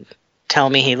cool and tell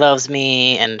me he loves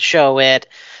me and show it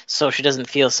so she doesn't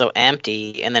feel so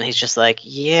empty. And then he's just like,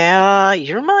 yeah,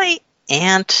 you're my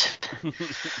aunt.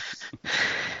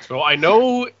 So I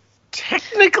know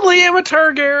technically I'm a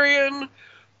Targaryen,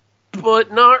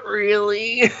 but not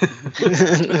really.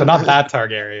 But not that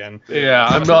Targaryen. Yeah,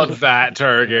 I'm not that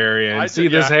Targaryen. See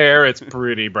this hair? It's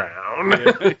pretty brown.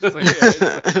 Yeah,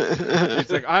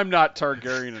 it's like I'm not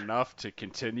Targaryen enough to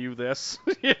continue this.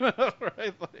 You know,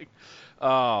 right? Like,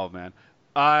 oh man,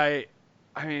 I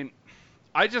mean,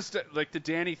 I just like the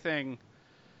Dany thing.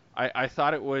 I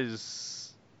thought it was.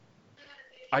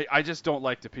 I just don't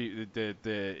like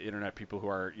the internet people who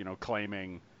are, you know,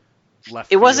 claiming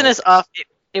left. It wasn't field. as off.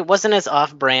 It wasn't as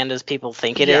off-brand as people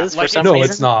think it is. Like, for some No, reason.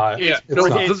 it's not. Yeah,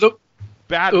 It's not.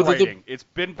 Bad writing. It's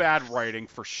been bad writing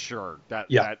for sure.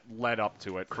 That led up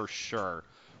to it for sure.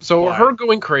 So her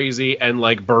going crazy and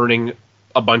like burning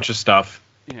a bunch of stuff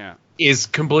is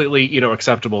completely, you know,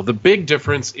 acceptable. The big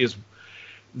difference is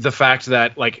the fact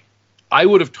that like I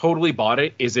would have totally bought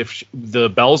it is if the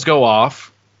bells go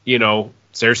off, you know,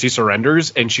 Cersei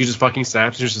surrenders and she just fucking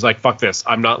snaps and she's just like, fuck this.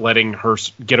 I'm not letting her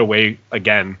get away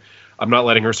again. I'm not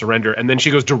letting her surrender. And then she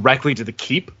goes directly to the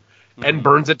keep and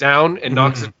burns it down and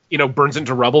knocks it, you know, burns it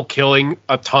into rubble, killing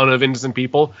a ton of innocent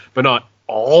people, but not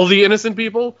all the innocent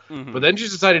people. But then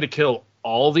she's decided to kill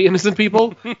all the innocent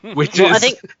people, which is... I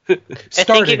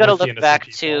think you got to look back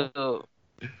to...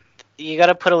 You got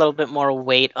to put a little bit more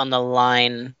weight on the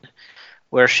line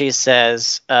where she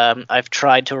says, I've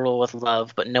tried to rule with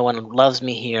love, but no one loves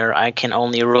me here. I can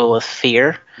only rule with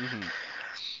fear.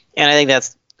 And I think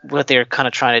that's what they're kind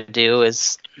of trying to do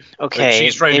is, okay... Like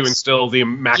she's trying to instill the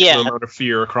maximum amount of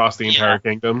fear across the entire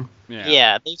kingdom.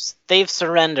 Yeah, they've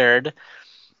surrendered,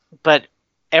 but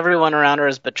everyone around her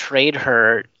has betrayed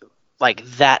her, like,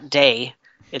 that day,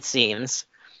 it seems.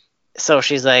 So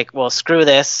she's like, well, screw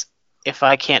this. If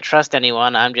I can't trust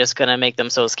anyone, I'm just going to make them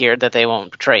so scared that they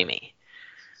won't betray me.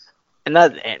 And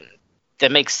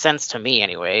that makes sense to me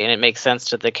anyway, and it makes sense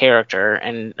to the character.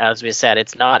 And as we said,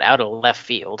 it's not out of left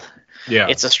field. Yeah,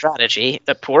 it's a strategy,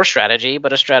 a poor strategy,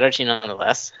 but a strategy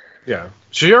nonetheless. Yeah,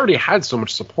 she already had so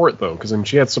much support though, because then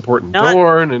she had support in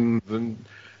Dorne, and the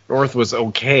North was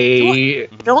okay.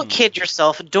 Don't kid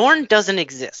yourself. Dorne doesn't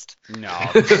exist. No.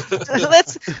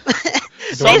 Let's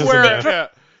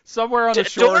somewhere on the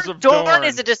shores of Dorne.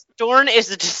 Dorne is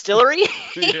a distillery.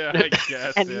 Yeah, I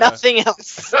guess. And nothing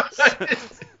else.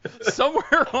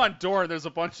 Somewhere on Dorne, there's a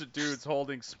bunch of dudes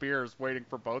holding spears, waiting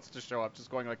for boats to show up,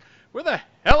 just going like, "Where the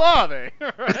hell are they?"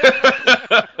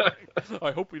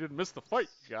 I hope we didn't miss the fight,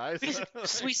 guys.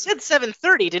 We said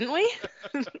 7:30, didn't we?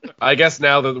 I guess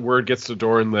now that the word gets to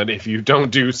Dorne that if you don't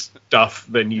do stuff,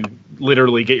 then you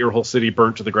literally get your whole city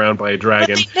burnt to the ground by a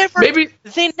dragon.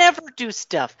 They never do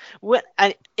stuff.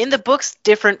 In the books,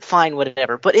 different, fine,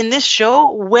 whatever. But in this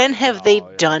show, when have they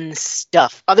done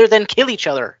stuff other than kill each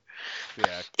other?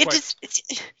 Yeah, it's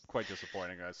quite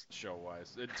disappointing, guys,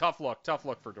 show-wise. Tough luck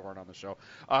for Dorne on the show.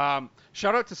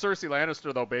 Shout out to Cersei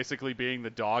Lannister, though, basically being the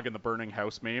dog in the burning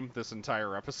house meme this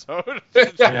entire episode.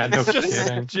 Just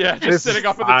sitting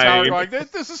up in the tower going,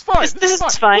 this is fine. This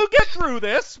is fine. We'll get through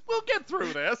this,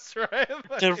 right?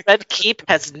 The Red Keep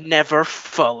has never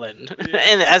fallen.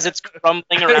 And as it's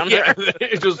crumbling around her.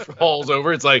 It just falls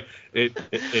over. It's like, it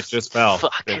just fell.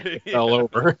 Fuck. It fell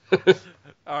over.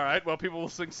 All right. Well, people will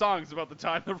sing songs about the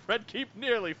time the Red Keep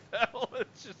nearly fell.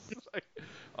 It's just like.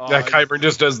 Yeah, Kyburn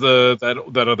just does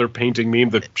that other painting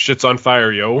meme that shit's on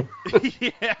fire, yo.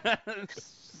 Yeah,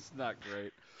 it's not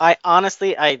great. I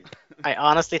honestly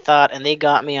thought, and they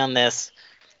got me on this,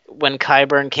 when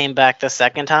Kyburn came back the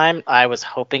second time, I was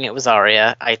hoping it was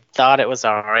Arya. I thought it was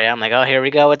Arya. I'm like, oh, here we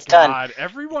go, it's done. God,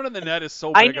 everyone on the net is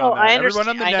so big on that. Everyone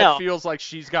on the net feels like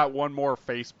she's got one more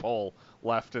face pull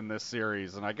left in this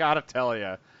series, and I gotta tell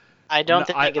you, I don't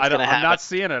think it's gonna happen. I'm not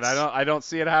seeing it. I don't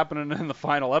see it happening in the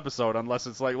final episode unless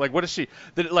it's like what is she?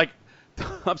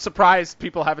 I'm surprised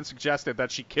people haven't suggested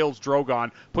that she kills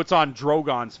Drogon, puts on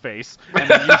Drogon's face, and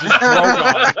then uses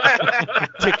Drogon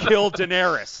to kill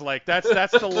Daenerys. Like that's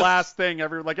the last thing.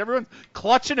 Everyone's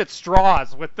clutching at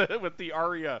straws with the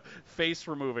Arya face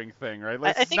removing thing, right?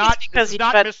 Like, I think it's because it's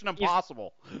not Mission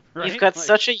Impossible. Right? You've got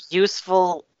such a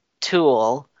useful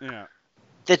tool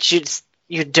that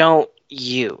you don't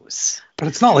use. But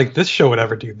it's not like this show would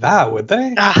ever do that, would they?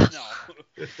 No.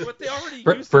 But they already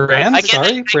used Bran?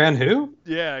 Sorry? Bran who?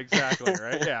 Yeah, exactly,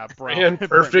 right? Yeah, Bran.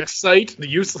 Perfect sight, the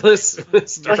useless.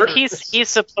 Well, he's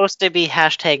supposed to be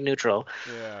 #neutral.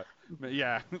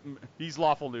 Yeah, he's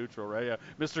lawful neutral, right? Yeah,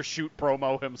 Mr. Shoot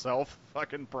promo himself,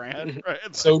 fucking Bran.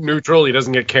 Right? So neutral, he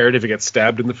doesn't get cared if he gets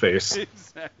stabbed in the face.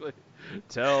 Exactly.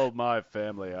 Tell my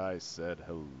family I said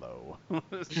hello.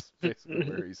 This is basically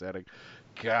where he's heading.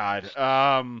 God.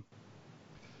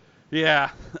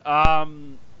 Yeah. All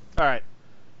right.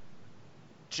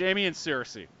 Jaime and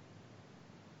Cersei.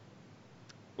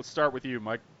 Let's start with you,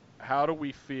 Mike. How do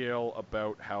we feel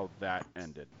about how that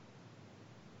ended?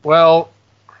 Well,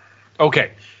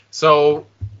 okay. So,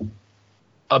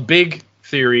 a big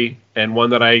theory, and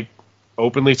one that I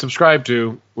openly subscribed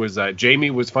to, was that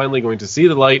Jaime was finally going to see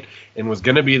the light and was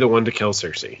going to be the one to kill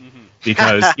Cersei. Mm-hmm.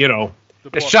 Because,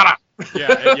 shut up!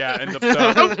 Yeah, and don't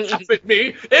laugh at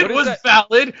me. It was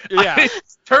valid. Yeah.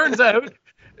 Turns out,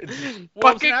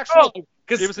 fucking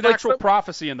it was an actual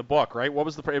prophecy in the book, right? What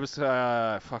was it was it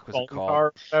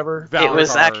called? Whatever. It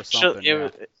was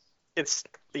actually it's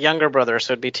the younger brother,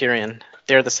 so it'd be Tyrion.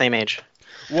 They're the same age.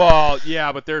 Well,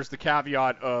 yeah, but there's the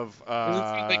caveat of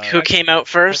who came out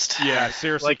first? Yeah,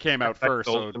 Cersei came out first,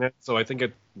 so I think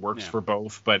it works for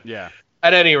both. But yeah,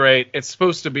 at any rate, it's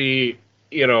supposed to be.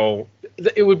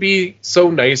 It would be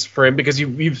so nice for him because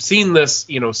you've seen this,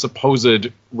 supposed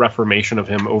reformation of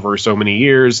him over so many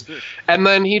years, and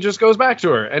then he just goes back to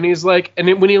her, and he's like,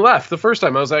 when he left the first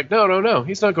time, I was like, no,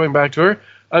 he's not going back to her.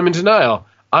 I'm in denial.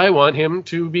 I want him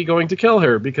to be going to kill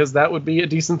her because that would be a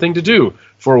decent thing to do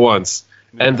for once.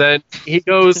 Yeah. And then he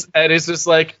goes and is just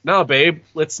like, no, babe,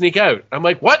 let's sneak out. I'm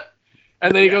like, what?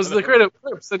 And then he goes to the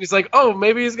crypts, and he's like, oh,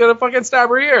 maybe he's gonna fucking stab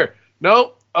her here.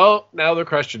 No. Oh, now they're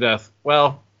crushed to death.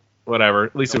 Well, whatever.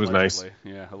 At least allegedly. It was nice.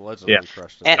 Yeah, allegedly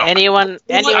crushed to death. And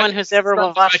anyone who's ever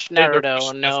watched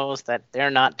Naruto knows that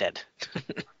they're not dead.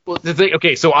 Well, the thing.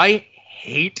 Okay, so I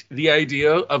hate the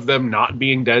idea of them not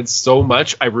being dead so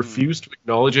much. I refuse to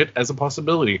acknowledge it as a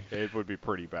possibility. It would be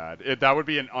pretty bad. That would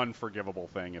be an unforgivable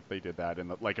thing if they did that.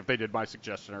 If they did my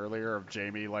suggestion earlier of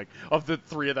Jaime, of the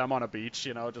three of them on a beach,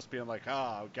 just being like,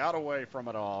 got away from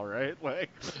it all, right? Like,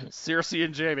 Cersei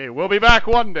and Jaime, we'll be back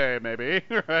one day, maybe,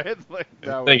 right?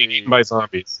 That would be eaten by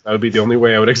zombies. That would be the only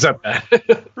way I would accept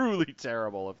that. Truly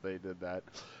terrible if they did that.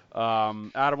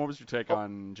 Adam, what was your take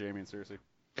on Jaime and Cersei?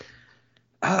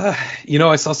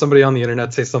 I saw somebody on the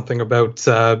internet say something about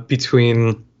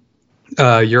between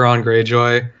Euron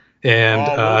Greyjoy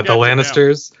and the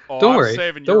Lannisters. Don't worry.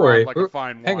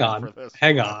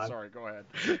 Hang on. Sorry, go ahead.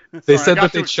 They said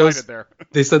that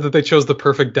they chose the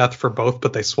perfect death for both,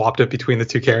 but they swapped it between the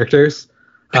two characters.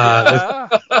 All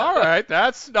right,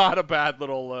 that's not a bad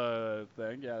little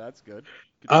thing. Yeah, that's good.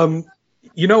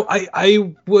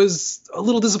 I was a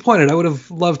little disappointed. I would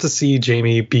have loved to see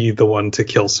Jaime be the one to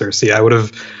kill Cersei. I would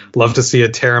have loved to see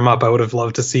it tear him up. I would have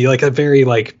loved to see a very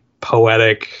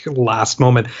poetic last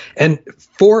moment. And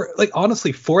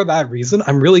honestly, for that reason,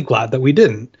 I'm really glad that we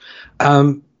didn't.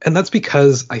 And that's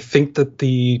because I think that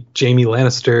the Jaime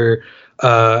Lannister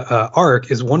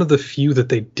arc is one of the few that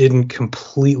they didn't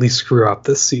completely screw up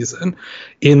this season,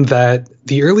 in that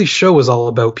the early show was all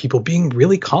about people being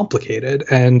really complicated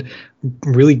and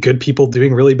really good people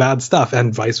doing really bad stuff,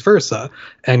 and vice versa,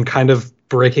 and kind of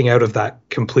breaking out of that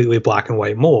completely black and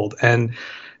white mold. And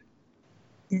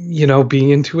being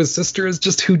into his sister is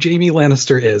just who Jaime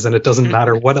Lannister is, and it doesn't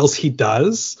matter what else he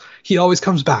does, he always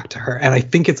comes back to her. And I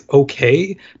think it's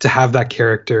okay to have that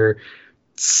character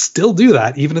still do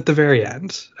that, even at the very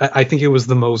end. I think it was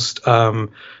the most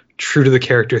true to the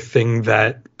character thing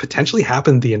that potentially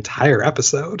happened the entire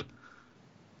episode.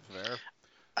 Fair.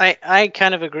 I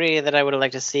kind of agree that I would have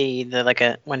liked to see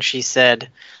when she said,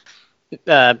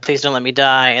 "Please don't let me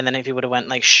die," and then if he would have went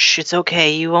like, "Shh, it's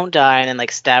okay, you won't die," and then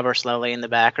like stab her slowly in the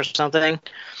back or something,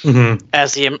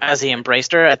 as he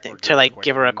embraced her, I think, to like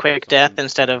give her a quick death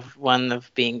instead of one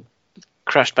of being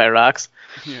crushed by rocks.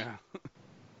 Yeah.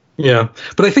 Yeah,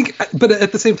 but I think, but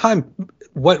at the same time,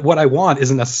 what I want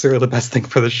isn't necessarily the best thing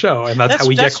for the show, and that's how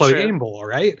we get Clogamble,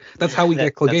 right? That's how we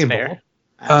get Clogamble.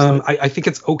 I think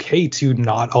it's okay to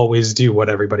not always do what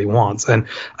everybody wants, and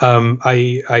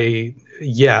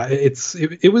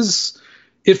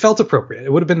it felt appropriate.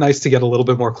 It would have been nice to get a little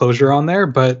bit more closure on there,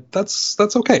 but that's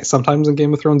okay. Sometimes in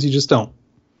Game of Thrones you just don't.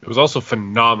 It was also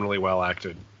phenomenally well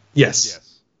acted.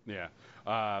 Yes. Yeah.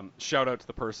 Shout out to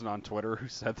the person on Twitter who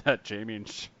said that Jaime and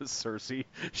Cersei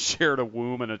shared a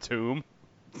womb and a tomb.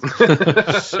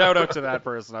 Shout out to that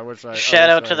person. I wish I. Shout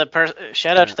out to the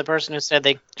person who said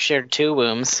they shared two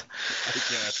wombs. I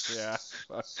guess, yeah.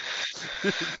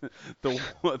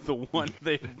 the one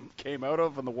they came out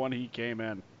of and the one he came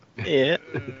in. Yeah.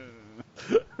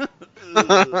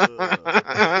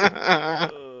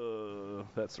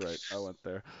 That's right. I went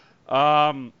there.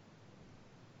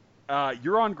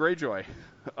 Euron Greyjoy.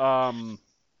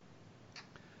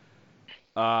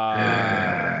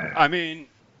 I mean,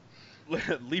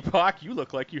 Leapock, you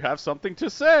look like you have something to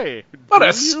say. What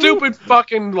a stupid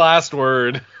fucking last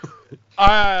word.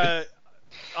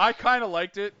 I kind of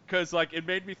liked it because like it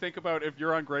made me think about if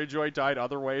Euron Greyjoy died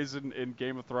other ways in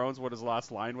Game of Thrones, what his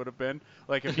last line would have been.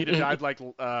 Like if he'd have died like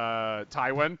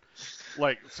Tywin,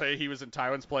 like say he was in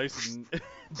Tywin's place and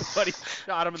Buddy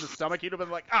shot him in the stomach, he'd have been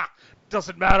like,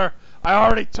 doesn't matter. I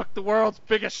already took the world's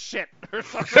biggest shit or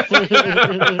something like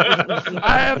that.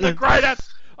 I am the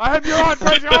greatest. I am Euron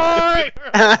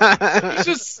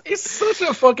Greyjoy. He's such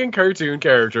a fucking cartoon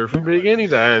character from beginning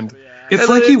to end. Yeah. It's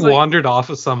like he wandered off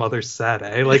of some other set,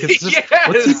 eh? Like, it's just,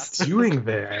 what's he doing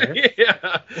there?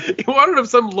 Yeah. He wanted him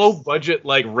some low-budget,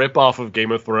 like, rip-off of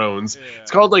Game of Thrones. Yeah.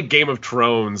 It's called, like, Game of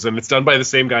Thrones, and it's done by the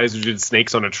same guys who did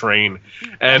Snakes on a Train.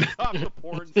 And the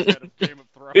porn set of Game of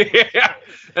Thrones. Yeah.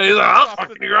 And he's like, I'll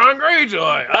fucking Euron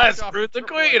Greyjoy. I screwed the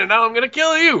queen, and now I'm going to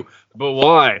kill you. But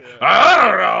why? Yeah. I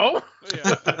don't know.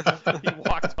 Yeah. He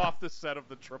walked off the set of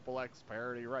the Triple X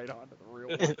parody right onto the real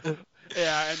one.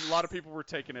 Yeah, and a lot of people were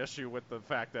taking issue with the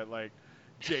fact that, like,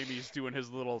 Jaime's doing his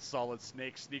little Solid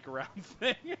Snake sneak around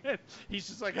thing. And he's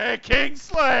just like, hey,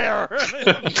 Kingslayer!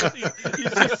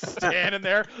 he's just standing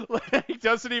there. Like, he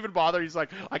doesn't even bother. He's like,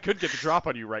 I could get the drop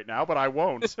on you right now, but I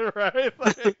won't. Right?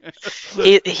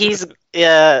 He's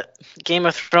Game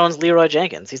of Thrones Leroy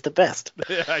Jenkins. He's the best.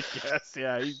 Yeah, I guess.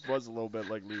 Yeah, he was a little bit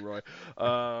like Leroy.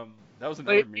 That was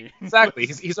another meme. Exactly.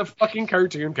 He's a fucking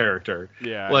cartoon character.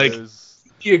 Yeah. Like,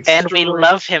 and we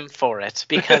love him for it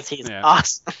because he's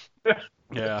awesome.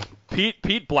 Yeah,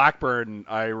 Pete Blackburn,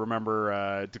 I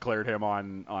remember declared him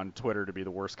on Twitter to be the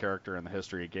worst character in the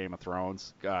history of Game of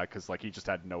Thrones because like he just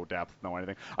had no depth, no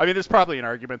anything. I mean, there's probably an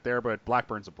argument there, but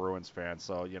Blackburn's a Bruins fan,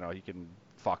 so you know he can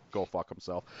go fuck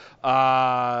himself.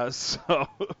 Yeah,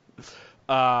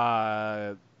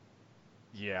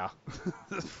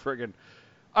 friggin'.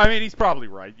 I mean, he's probably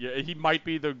right. Yeah, he might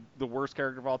be the worst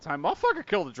character of all time. Motherfucker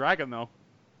killed a dragon though.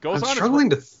 I'm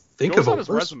struggling to think of a worse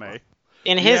resume.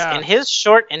 In his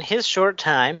short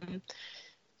time,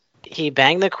 he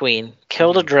banged the queen,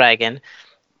 killed a dragon,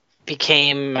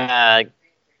 became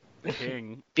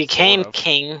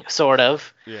king, sort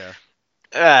of. Yeah.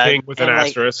 King with an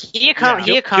asterisk. He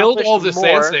accomplished killed all the more.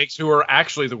 Sand Snakes, who are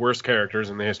actually the worst characters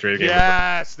in the history of Game of Thrones.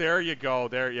 Yes, there you go.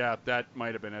 There, yeah, that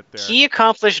might have been it. There. He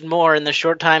accomplished more in the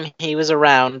short time he was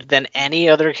around than any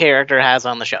other character has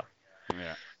on the show.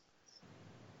 Yeah.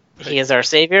 He is our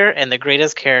savior and the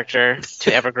greatest character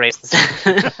to ever grace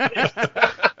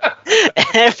the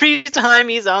Every time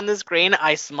he's on the screen,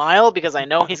 I smile because I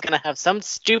know he's going to have some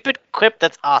stupid quip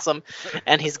that's awesome,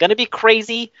 and he's going to be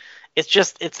crazy. It's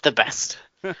the best.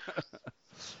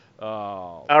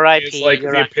 Oh. R.I.P. It's like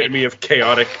the epitome of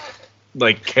chaotic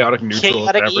neutral.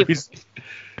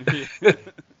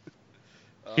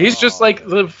 He's just like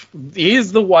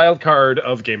he's the wild card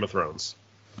of Game of Thrones.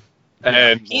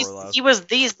 And he was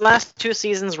these last two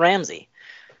seasons Ramsay.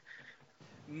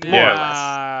 More or less.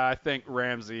 I think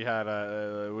Ramsay had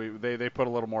they put a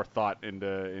little more thought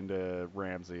into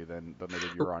Ramsay than they did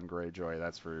Euron Greyjoy.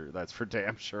 That's for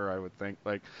damn sure. I would think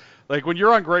like when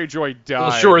Euron Greyjoy died.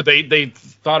 Well, sure, they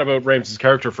thought about Ramsay's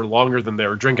character for longer than they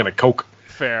were drinking a Coke.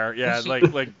 Fair, yeah.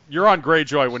 like Euron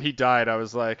Greyjoy when he died, I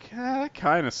was like, that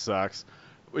kind of sucks.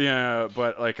 Yeah,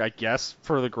 but like I guess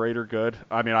for the greater good.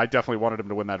 I mean, I definitely wanted him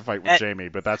to win that fight with Jaime,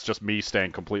 but that's just me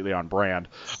staying completely on brand.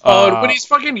 When he's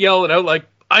fucking yelling out like,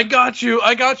 I got you.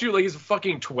 Like he's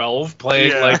fucking 12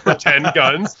 playing like pretend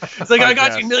guns. It's like, I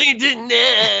got you. No, you didn't.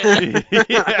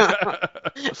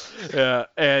 Yeah.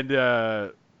 And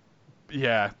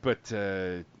but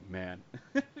man,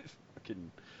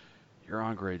 fucking, you're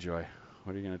on Greyjoy.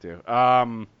 What are you gonna do?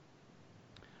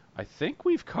 I think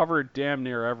we've covered damn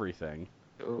near everything.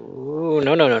 Ooh,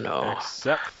 no.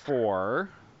 Except for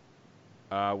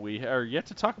we are yet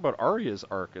to talk about Arya's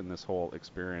arc in this whole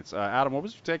experience. Adam, what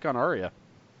was your take on Arya?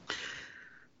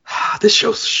 This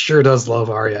show sure does love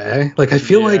Arya, eh? Like I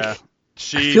feel like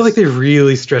they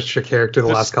really stretched her character the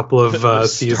last couple of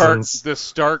seasons. The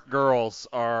Stark girls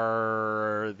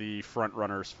are the front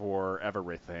runners for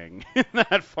everything in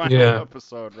that final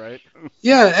episode, right?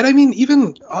 Yeah, and I mean,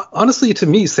 even honestly, to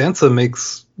me, Sansa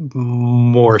makes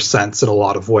more sense in a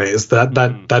lot of ways.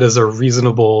 That is a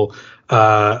reasonable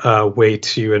way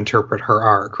to interpret her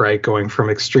arc, right? Going from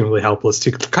extremely helpless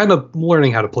to kind of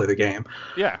learning how to play the game.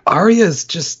 Yeah, Arya's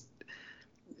just.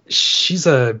 She's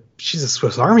a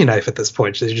Swiss Army knife at this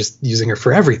point. They're just using her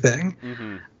for everything.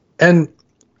 Mm-hmm. And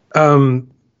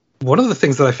one of the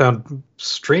things that I found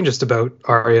strangest about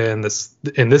Arya in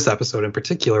this episode in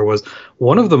particular was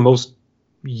one of the most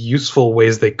useful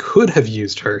ways they could have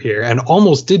used her here, and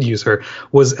almost did use her,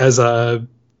 was as a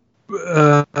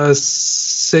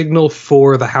signal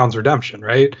for the Hound's redemption,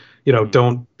 right? You know,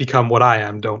 don't become what I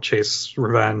am, don't chase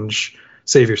revenge,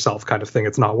 save yourself kind of thing.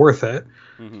 It's not worth it.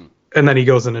 Mm-hmm. And then he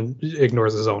goes in and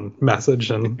ignores his own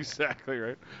message, and exactly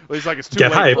right. Well, he's like, it's too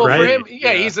get late. Hype, well, right? For him,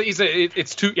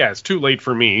 it's too late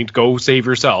for me. Go save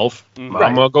yourself. Mm-hmm.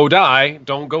 I'm gonna go die.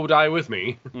 Don't go die with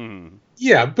me. Mm-hmm.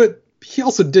 Yeah, but he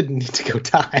also didn't need to go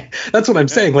die. That's what I'm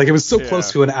saying. Like, it was so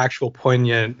close to an actual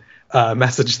poignant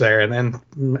message there, and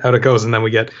then out it goes, and then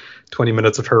we get 20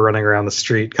 minutes of her running around the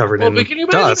street covered in dust. But can you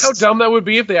imagine dust. how dumb that would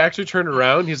be if they actually turned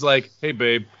around? He's like, hey,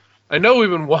 babe, I know we've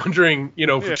been wandering,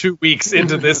 for 2 weeks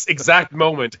into this exact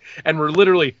moment, and we're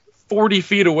literally 40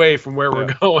 feet away from where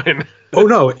we're going. Oh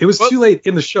no, it was too late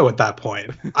in the show at that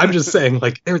point. I'm just saying,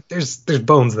 like, there's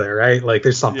bones there, right? Like,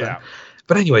 there's something. Yeah.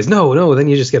 But anyways, no. Then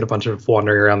you just get a bunch of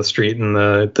wandering around the street in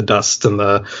the dust and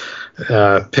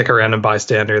the pick a random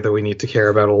bystander that we need to care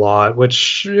about a lot,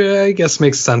 which I guess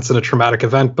makes sense in a traumatic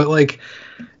event. But like,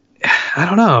 I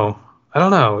don't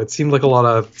know. It seemed like a lot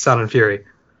of sound and fury.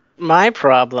 My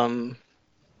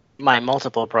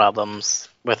multiple problems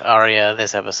with Arya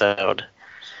this episode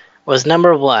was,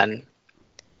 number one,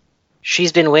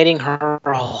 she's been waiting her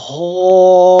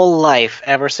whole life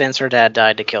ever since her dad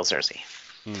died to kill Cersei.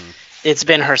 It's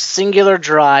been her singular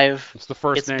drive. It's the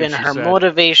first name been she her said,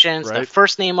 motivations. right? The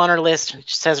first name on her list.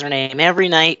 She says her name every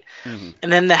night. Mm-hmm.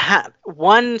 And then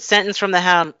one sentence from the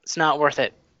Hound, it's not worth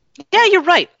it. Yeah, you're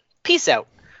right. Peace out.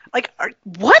 Like,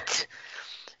 what?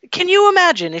 Can you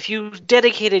imagine if you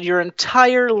dedicated your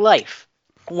entire life,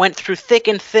 went through thick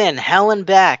and thin, hell and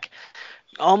back,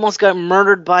 almost got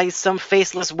murdered by some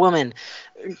faceless woman,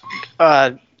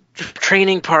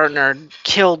 training partner,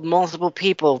 killed multiple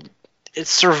people,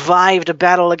 survived a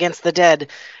battle against the dead,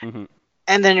 and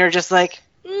then you're just like,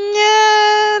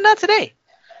 yeah, not today.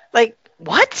 Like,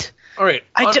 what? All right.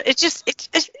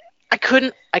 I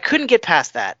couldn't get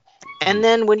past that. And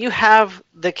then when you have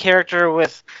the character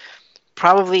with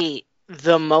probably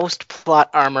the most plot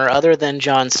armor other than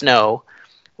Jon Snow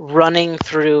running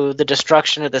through the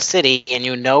destruction of the city, and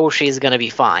you know she's going to be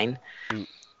fine,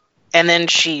 and then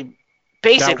she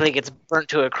basically gets burnt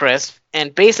to a crisp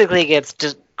and basically gets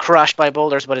just crushed by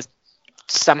boulders, but is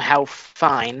somehow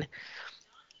fine.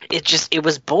 It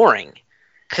was boring,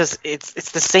 because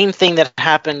it's the same thing that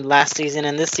happened last season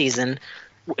and this season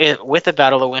with the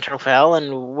Battle of Winterfell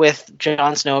and with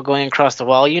Jon Snow going across the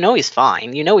wall. You know he's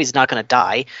fine. You know he's not going to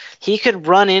die. He could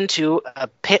run into a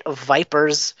pit of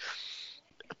vipers,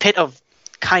 a pit of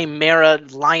chimera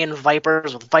lion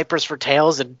vipers with vipers for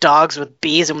tails and dogs with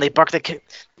bees, and when they bark, the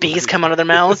bees come out of their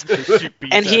mouths,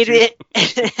 and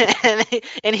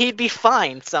he'd be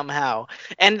fine somehow.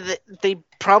 And they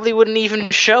probably wouldn't even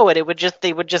show it. They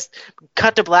would just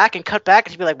cut to black and cut back,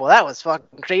 and he'd be like, "Well, that was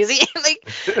fucking crazy." Like,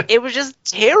 it was just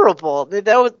terrible.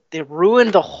 It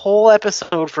ruined the whole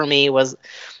episode for me. Was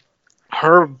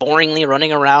her boringly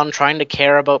running around trying to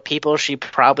care about people she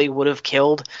probably would have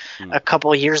killed a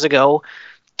couple of years ago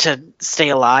to stay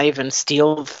alive and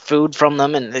steal food from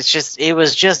them, and it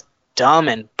was just dumb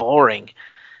and boring,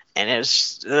 and it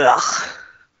was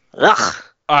ugh.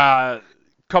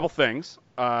 Couple things,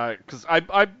 because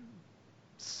I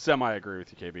semi agree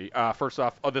with you, KB. First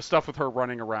off, the stuff with her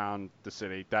running around the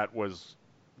city, that was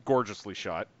gorgeously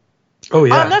shot. Oh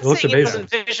yeah, I'm not saying amazing. It wasn't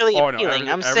visually appealing.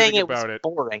 No, I'm saying it was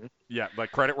boring. Yeah,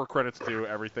 like, credit where credit's due.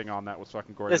 Everything on that was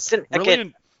fucking gorgeous.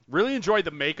 Listen, Really enjoyed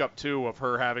the makeup too of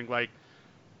her having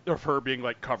of her being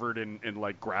covered in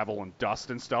gravel and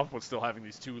dust and stuff, but still having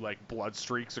these two blood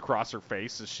streaks across her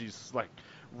face as she's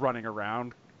running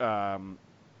around.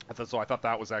 So I thought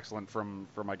that was excellent from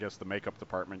I guess the makeup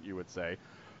department, you would say.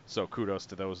 So kudos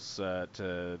to those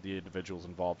to the individuals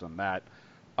involved in that.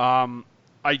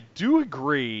 I do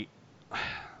agree.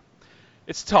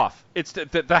 It's tough. It's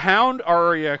the Hound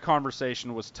Arya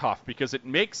conversation was tough because it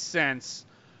makes sense.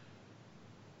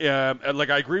 I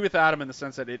agree with Adam in the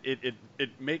sense that it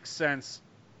makes sense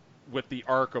with the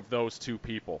arc of those two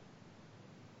people,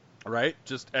 right?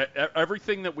 Just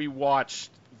everything that we watched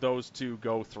those two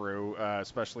go through,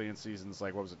 especially in seasons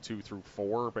 2 through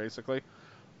 4, basically,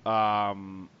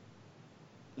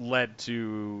 led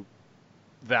to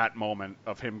that moment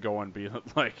of him going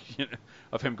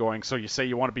of him going, so you say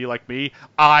you want to be like me?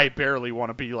 I barely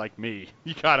want to be like me.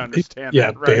 You gotta understand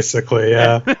that, right? Basically,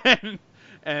 yeah.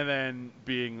 and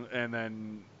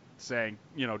then saying,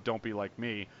 don't be like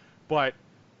me. But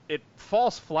it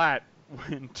falls flat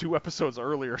when 2 episodes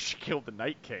earlier she killed the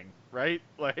Night King, right?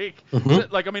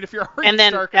 If you're already and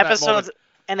then Stark episodes,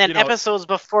 in that moment, episodes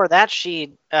before that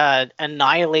she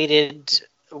annihilated.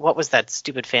 What was that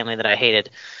stupid family that I hated?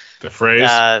 The Phrase.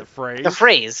 The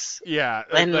Phrase. Yeah.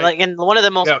 And in one of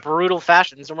the most brutal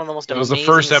fashions, one of the most amazing. It was the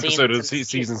first episode of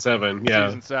season 7. Yeah.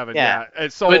 Season 7. Yeah.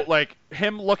 And so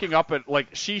him looking up at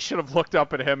she should have looked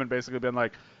up at him and basically been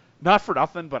like, not for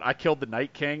nothing, but I killed the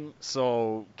Night King,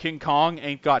 so King Kong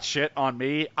ain't got shit on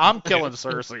me. I'm killing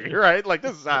Cersei, right?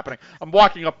 This is happening. I'm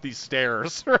walking up these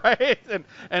stairs, right?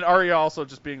 And Arya also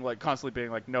just being constantly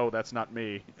being no, that's not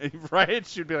me, right?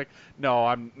 She'd be like, no,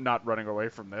 I'm not running away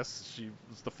from this. She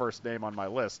was the first name on my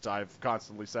list. I've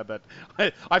constantly said that.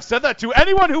 I've said that to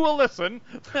anyone who will listen.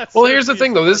 Well, here's the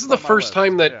thing, though. This is the first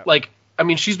time that,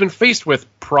 she's been faced with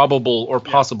probable or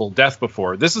possible death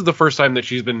before. This is the first time that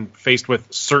she's been faced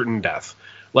with certain death.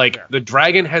 The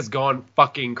dragon has gone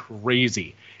fucking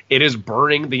crazy. It is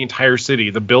burning the entire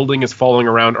city. The building is falling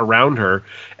around her,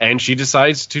 and she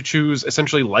decides to choose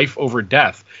essentially life over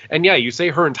death. And yeah, you say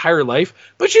her entire life,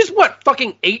 but she's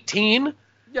fucking 18?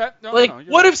 Yeah. No,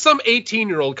 what if some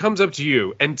 18-year-old comes up to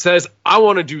you and says, I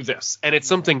want to do this, and it's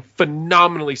something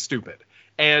phenomenally stupid?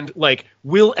 And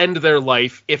will end their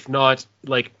life, if not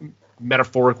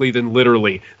metaphorically, then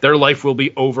literally. Their life will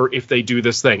be over if they do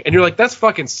this thing. And you're like, that's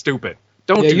fucking stupid.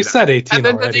 Don't do that. You said 18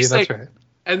 already. That's right.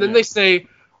 And then they say,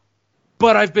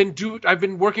 but I've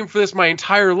been working for this my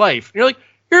entire life. And you're like,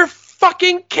 you're a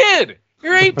fucking kid.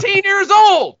 You're 18 years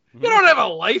old. You don't have a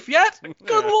life yet.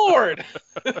 Good Lord.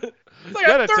 I'm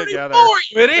 34,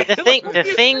 you idiot.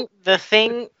 The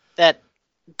thing that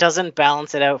doesn't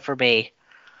balance it out for me.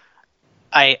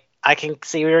 I can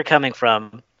see where you're coming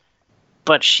from,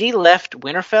 but she left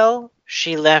Winterfell.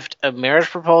 She left a marriage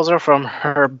proposal from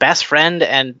her best friend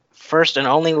and first and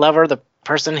only lover, the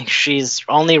person she's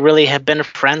only really have been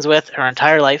friends with her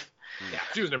entire life. Yeah,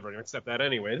 she was never going to accept that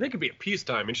anyway. They could be at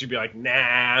peacetime, and she'd be like, nah,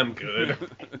 I'm good.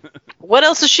 What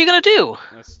else is she going to do?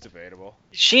 That's debatable.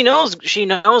 She knows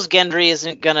Gendry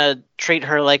isn't going to treat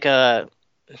her like a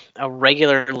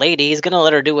regular lady. He's going to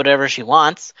let her do whatever she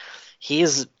wants.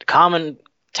 He's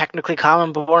technically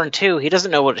common born too. He doesn't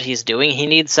know what he's doing. He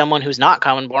needs someone who's not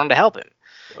common born to help him.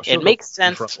 It makes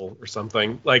sense. Or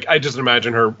something. I just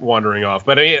imagine her wandering off.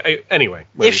 But anyway.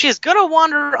 If she's going to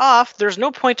wander off, there's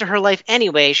no point to her life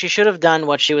anyway. She should have done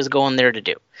what she was going there to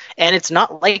do. And it's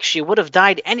not like she would have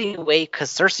died anyway because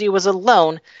Cersei was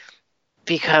alone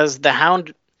because the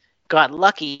Hound got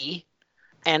lucky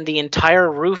and the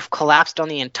entire roof collapsed on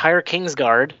the entire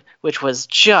Kingsguard, which was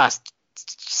just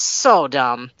so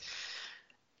dumb.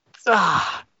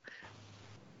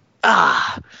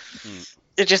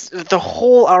 It just the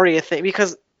whole Arya thing,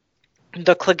 because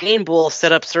the Clegane Bull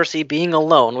set up Cersei being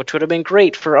alone, which would have been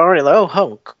great for Arya.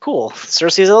 Oh, cool.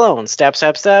 Cersei's alone. Stab,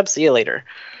 stab, stab. See you later.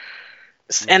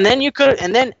 And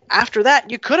then after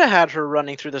that, you could have had her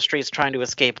running through the streets trying to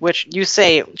escape, which you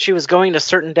say she was going to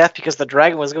certain death because the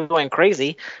dragon was going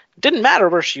crazy. Didn't matter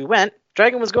where she went.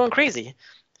 Dragon was going crazy.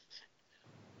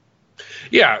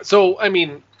 Yeah, so, I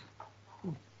mean,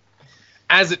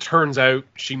 as it turns out,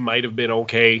 she might have been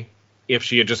okay if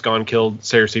she had just gone killed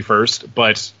Cersei first,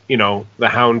 but, the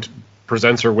Hound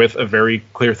presents her with a very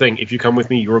clear thing. If you come with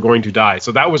me, you are going to die.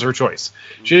 So that was her choice.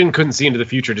 She couldn't see into the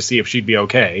future to see if she'd be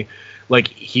okay.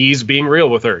 He's being real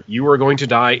with her. You are going to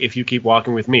die if you keep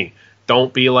walking with me.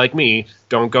 Don't be like me.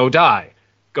 Don't go die.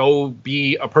 Go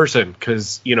be a person,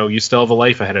 because, you still have a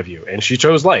life ahead of you. And she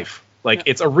chose life.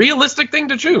 It's a realistic thing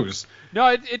to choose. No,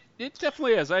 it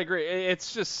definitely is. I agree.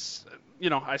 It's just,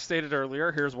 I stated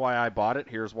earlier, here's why I bought it,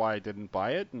 here's why I didn't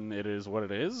buy it, and it is what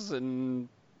it is. And,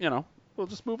 we'll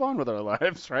just move on with our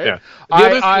lives, right? Yeah. The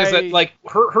other thing is that, like,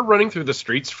 her running through the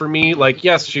streets, for me, like,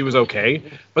 yes, she was okay,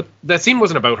 but that scene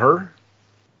wasn't about her.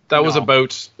 That was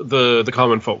about the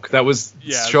common folk. That was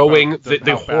showing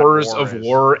the horrors of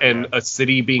war and a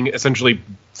city being essentially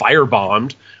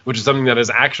firebombed, which is something that has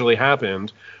actually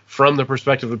happened from the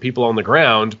perspective of people on the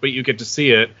ground, but you get to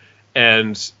see it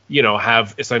and, you know,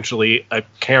 have essentially a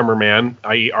cameraman,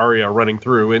 i.e. Arya, running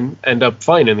through and end up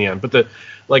fine in the end. But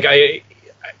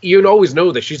you'd always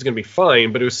know that she's going to be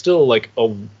fine, but it was still like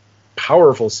a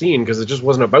powerful scene because it just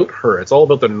wasn't about her. It's all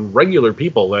about the regular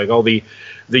people, like all the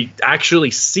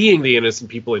actually seeing the innocent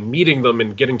people and meeting them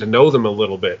and getting to know them a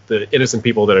little bit, the innocent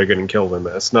people that are getting killed in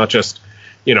this, not just,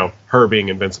 you know, her being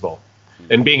invincible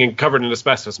and being covered in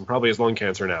asbestos and probably has lung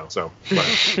cancer now. So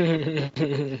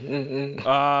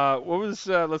what was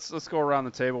let's go around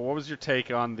the table. What was your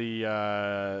take on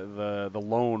the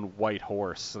lone white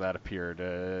horse that appeared?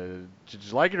 Did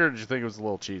you like it, or did you think it was a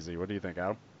little cheesy? What do you think,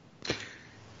 Adam?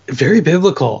 Very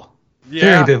biblical.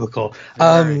 Very biblical.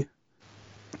 Very.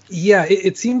 Yeah,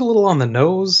 it seemed a little on the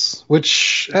nose,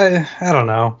 which I don't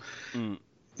know.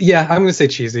 Yeah, I'm gonna say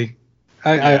cheesy.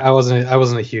 I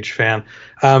wasn't a huge fan.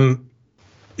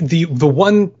 The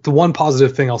one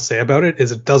positive thing I'll say about it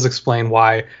is it does explain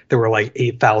why there were like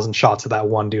 8,000 shots of that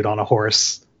one dude on a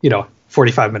horse,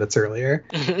 45 minutes earlier.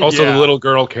 Also, the little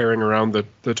girl carrying around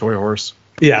the toy horse.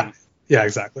 Yeah,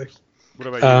 exactly. What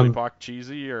about you, Leapok?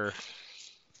 Cheesy or?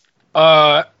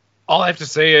 All I have to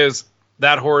say is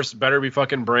that horse better be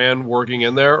fucking Bran working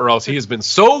in there, or else he has been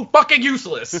so fucking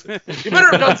useless. You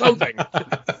better have done something.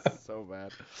 So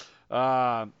bad.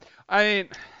 I mean,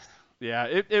 yeah,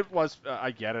 it was.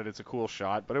 I get it. It's a cool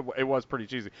shot, but it was pretty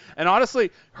cheesy. And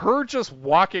honestly, her just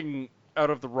walking out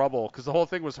of the rubble, because the whole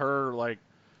thing was her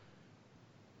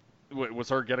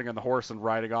getting on the horse and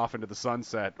riding off into the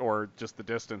sunset, or just the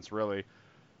distance, really.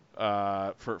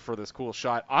 For this cool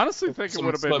shot, honestly, think it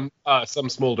would have been some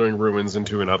smoldering ruins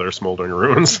into another smoldering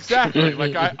ruins. Exactly.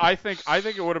 Like I think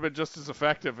it would have been just as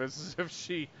effective as if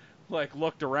she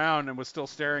looked around and was still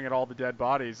staring at all the dead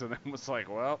bodies, and then was like,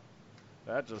 well,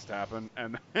 that just happened,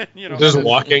 and then, just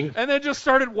walking, and then just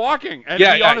started walking. And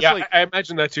honestly, I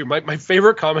imagine that too. My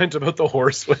favorite comment about the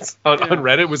horse was on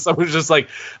Reddit was someone just like,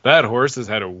 that horse has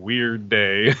had a weird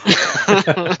day.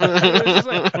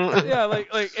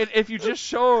 And if you just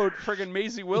showed friggin'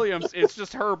 Maisie Williams, it's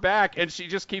just her back, and she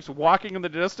just keeps walking in the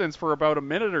distance for about a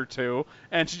minute or two,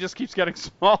 and she just keeps getting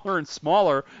smaller and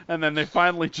smaller, and then they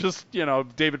finally just,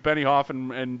 David Benioff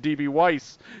and D.B.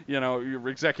 Weiss, your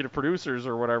executive producers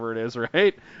or whatever it is, right?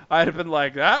 I'd have been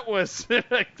like, that was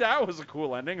a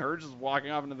cool ending, her just walking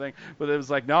off into the thing, but it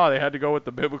was like, no, they had to go with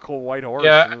the biblical white horse.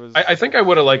 Yeah, I think I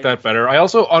would have liked that better. I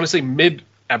also, honestly,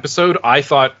 mid-episode, I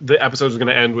thought the episode was going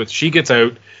to end with she gets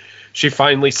out, she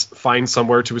finally finds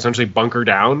somewhere to essentially bunker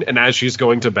down, and as she's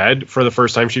going to bed, for the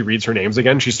first time she reads her names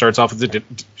again, she starts off with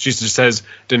she just says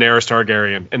Daenerys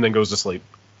Targaryen, and then goes to sleep.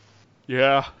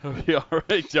 Yeah,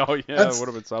 right. Oh, yeah, it would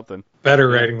have been something. Better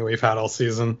writing than we've had all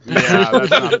season. Yeah, that's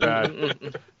not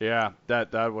bad. Yeah,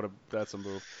 that's a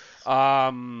move.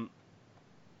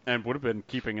 And would have been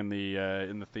keeping in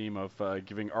the theme of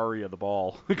giving Arya the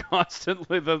ball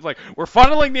constantly. That's like, we're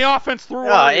funneling the offense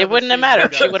through. It wouldn't have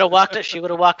mattered. She would have walked up. She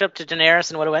would have walked up to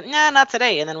Daenerys and would have went, nah, not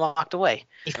today, and then walked away.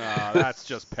 That's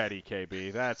just petty,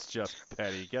 KB. That's just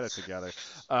petty. Get it together.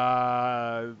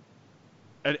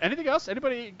 Anything else?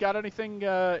 Anybody got anything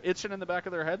itching in the back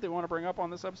of their head they want to bring up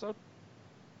on this episode?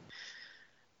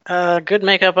 Good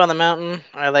makeup on the mountain.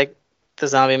 I like the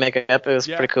zombie makeup. It was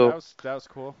pretty cool. That was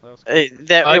cool.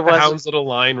 The Hound's little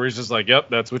line where he's just like,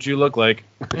 "Yep, that's what you look like.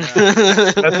 Yeah.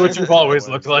 That's what you've always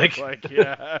looked like.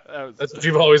 Yeah, that's what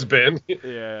you've always been.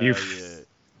 Yeah, you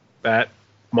fat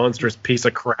monstrous piece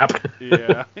of crap."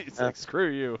 Yeah, he's like, "Screw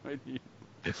you."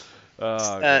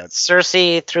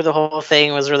 Cersei through the whole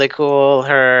thing was really cool.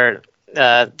 Her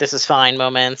 "this is fine"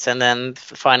 moments, and then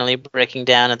finally breaking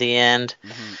down at the end,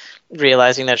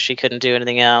 realizing that she couldn't do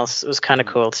anything else. It was kind of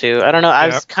cool too. I don't know. I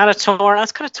was kind of torn.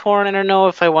 I don't know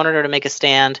if I wanted her to make a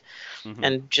stand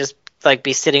and just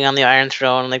be sitting on the Iron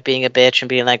Throne, being a bitch and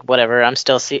being like, whatever, I'm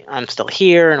still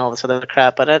here and all this other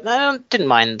crap. But I didn't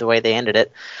mind the way they ended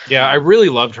it. Yeah, I really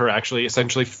loved her actually,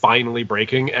 essentially finally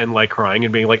breaking and crying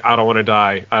and being like, I don't want to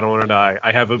die. I don't want to die.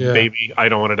 I have a baby. I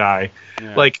don't want to die.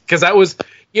 Yeah. Because that was,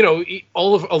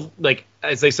 all of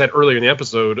as they said earlier in the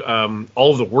episode,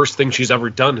 all of the worst things she's ever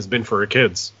done has been for her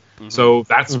kids. So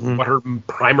that's what her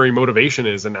primary motivation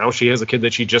is. And now she has a kid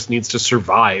that she just needs to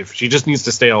survive. She just needs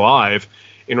to stay alive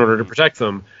in order to protect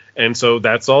them. And so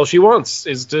that's all she wants,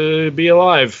 is to be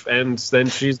alive. And then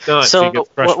she's not. So she gets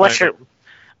crushed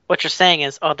what you're saying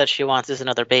is all that she wants is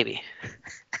another baby.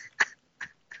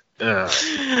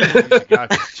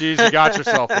 Jeez, you got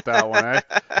yourself with that one, eh?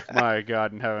 My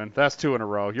God in heaven. That's 2 in a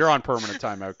row. You're on permanent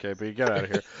timeout, KB. Get out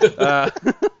of here.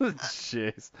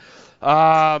 Jeez.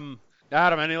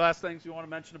 Adam, any last things you want to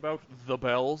mention about the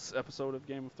Bells episode of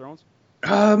Game of Thrones?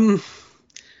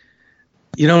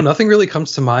 Nothing really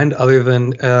comes to mind other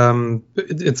than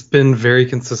it's been very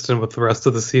consistent with the rest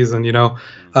of the season.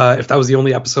 If that was the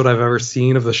only episode I've ever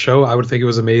seen of the show, I would think it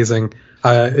was amazing.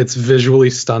 It's visually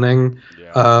stunning.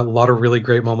 A lot of really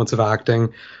great moments of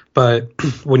acting. But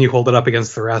when you hold it up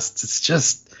against the rest, it's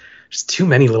just too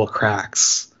many little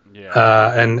cracks. Yeah.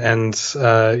 I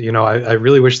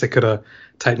really wish they could have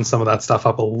tightened some of that stuff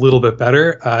up a little bit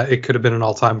better. It could have been an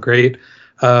all-time great,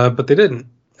 but they didn't.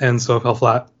 And so it fell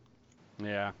flat.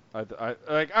 Yeah, I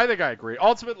think I agree.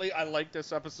 Ultimately, I like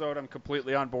this episode. I'm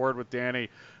completely on board with Dany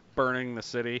burning the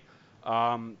city.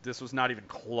 This was not even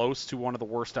close to one of the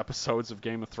worst episodes of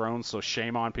Game of Thrones, so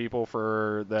shame on people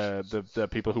for the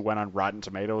people who went on Rotten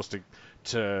Tomatoes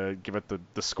to give it the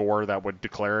score that would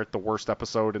declare it the worst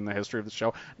episode in the history of the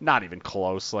show. Not even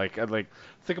close. Like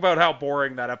think about how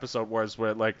boring that episode was.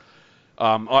 Where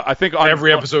I think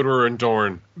every episode were in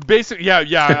Dorne. Basically,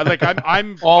 yeah. Like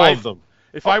I'm all of them.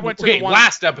 If I went to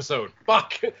last episode,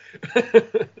 fuck.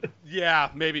 Yeah,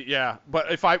 maybe, yeah. But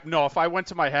if I went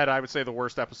to my head, I would say the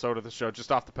worst episode of the show,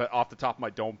 just off the top of my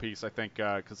dome piece, I think,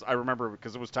 because I remember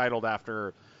because it was titled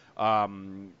after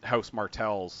House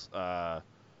Martell's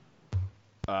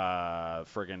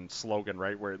friggin' slogan,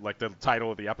 right? Where like the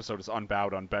title of the episode is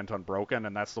Unbowed, Unbent, Unbroken,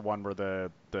 and that's the one where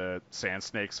the Sand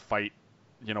Snakes fight,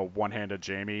 one-handed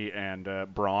Jaime and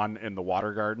Bronn in the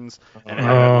Water Gardens, and it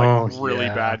had really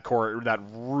bad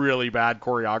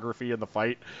choreography in the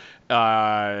fight,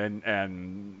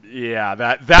 and yeah,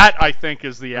 that I think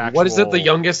is the actual. What is it? The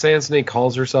youngest Sand Snake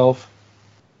calls herself?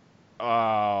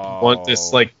 Want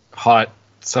this like hot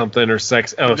something or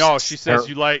sex? Oh no, she says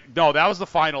you like. No, that was the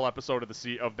final episode of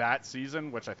that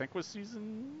season, which I think was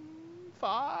season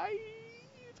 5.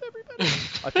 Everybody,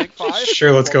 I think 5.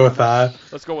 Sure, let's go with that.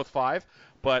 Let's go with 5.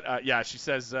 But yeah, she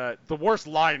says the worst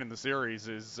line in the series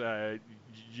is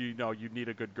you need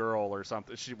a good girl or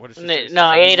something. What does she say? No,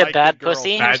 I ate a bad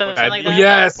pussy or something like that.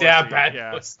 Yes, bad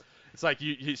pussy. It's like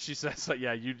she says like,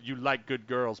 you like good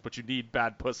girls, but you need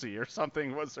bad pussy or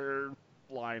something was her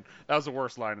line. That was the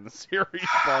worst line in the series,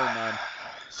 bar none.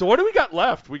 So what do we got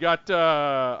left? We got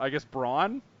I guess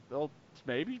Bronn. They'll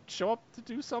maybe show up to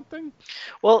do something.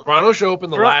 Well, Bronn will show up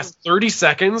in the last 30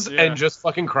 seconds and just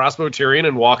fucking crossbow Tyrion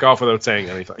and walk off without saying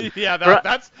anything. Yeah,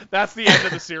 that's the end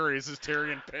of the series. Is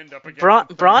Tyrion pinned up against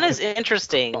Bronn is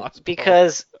interesting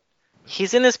because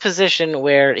he's in this position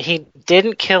where he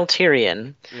didn't kill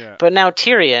Tyrion, but now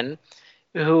Tyrion,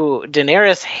 who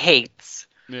Daenerys hates,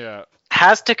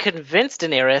 has to convince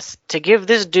Daenerys to give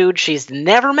this dude she's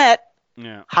never met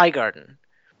Highgarden.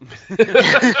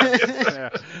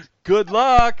 Good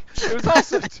luck.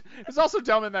 It was also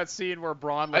dumb in that scene where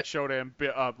Bronn showed him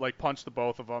punched the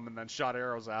both of them and then shot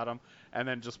arrows at him and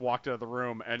then just walked out of the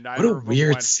room and neither what a of them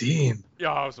weird went, scene.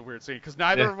 Yeah, it was a weird scene because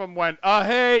neither of them went,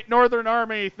 hey, Northern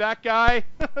Army, that guy.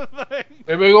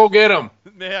 Maybe go get him.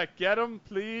 Yeah, get him,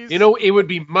 please. It would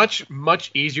be much, much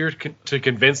easier to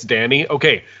convince Dany.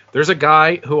 Okay, there's a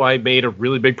guy who I made a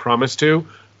really big promise to.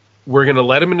 We're going to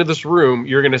let him into this room.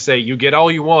 You're going to say, you get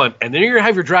all you want, and then you're going to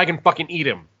have your dragon fucking eat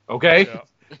him, okay? Yeah.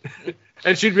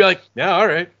 And she'd be like, yeah, all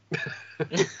right.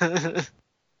 All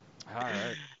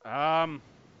right.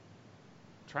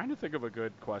 Trying to think of a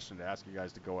good question to ask you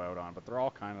guys to go out on, but they're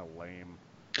all kind of lame.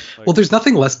 Well, there's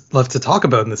nothing left to talk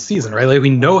about in this season, right? Like, we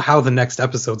know how the next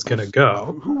episode's going to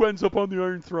go. Who ends up on the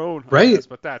Iron Throne? Right. Guess,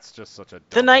 but that's just such a...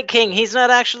 The Night King, he's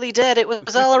not actually dead. It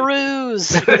was all a ruse.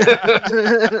 He just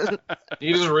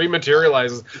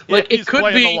rematerializes. Like, it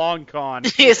could be... the long con.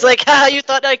 He's like, you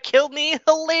thought I killed me?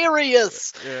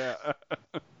 Hilarious. Yeah.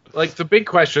 Like, the big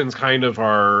questions kind of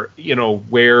are,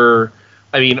 where...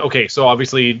 I mean, okay, so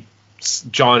obviously...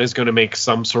 Jon is going to make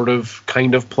some sort of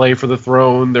kind of play for the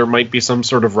throne. There might be some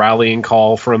sort of rallying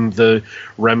call from the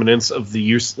remnants of the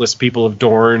useless people of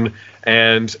Dorne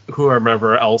and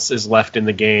whoever else is left in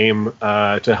the game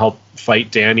to help fight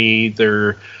Dany.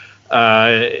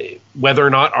 Whether or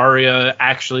not Arya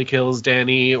actually kills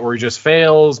Dany or just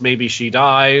fails, maybe she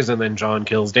dies and then Jon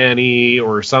kills Dany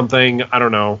or something. I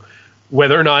don't know.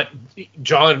 Whether or not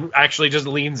Jon actually just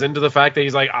leans into the fact that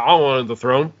he's like, I want the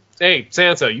throne. Hey,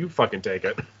 Sansa, you fucking take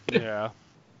it. Yeah.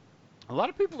 A lot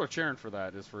of people are cheering for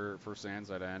that, is for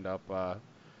Sansa to end up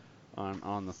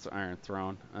on the Iron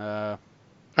Throne.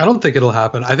 I don't think it'll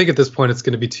happen. I think at this point it's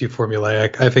going to be too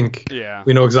formulaic. I think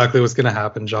we know exactly what's going to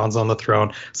happen. Jon's on the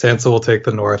throne. Sansa will take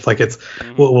the North. Like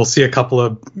we'll see a couple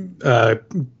of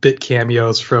bit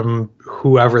cameos from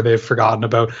whoever they've forgotten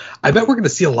about. I bet we're going to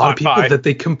see a lot of people that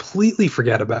they completely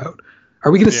forget about.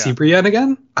 Are we going to see Brienne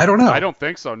again? I don't know. I don't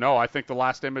think so. No, I think the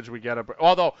last image we get,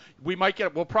 although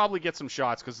we'll probably get some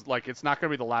shots because like it's not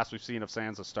going to be the last we've seen of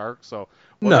Sansa Stark. So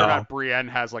whether or not Brienne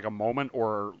has like a moment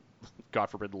or, God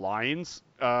forbid, lines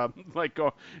like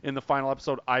go in the final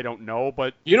episode, I don't know.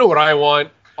 But you know what I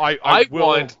want? I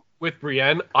want with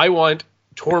Brienne. I want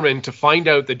Tormund to find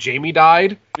out that Jaime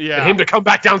died, and him to come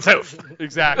back down south.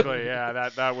 Exactly. Yeah,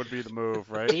 that would be the move,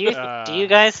 right? Do you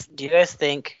guys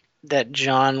think that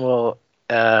Jon will?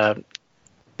 I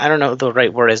don't know what the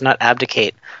right word is, not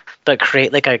abdicate, but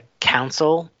create like a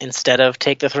council instead of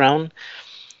take the throne.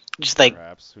 Just like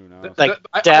perhaps, who knows? Like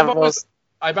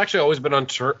I've actually always been on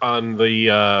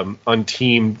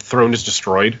team Throne is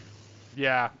destroyed.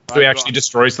 Yeah. So he actually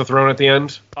destroys the throne at the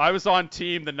end. I was on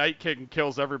team the Night King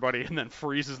kills everybody and then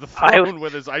freezes the throne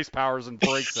with his ice powers and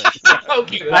breaks it.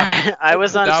 Okay. I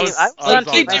was on team. I was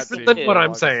on different than what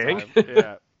I'm saying.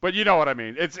 Yeah. But you know what I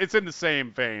mean. It's in the same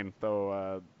vein,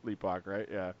 though, Leapok, right?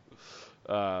 Yeah.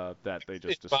 That they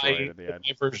just destroyed at the end.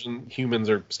 My version, humans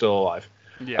are still alive.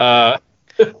 Yeah.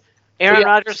 Aaron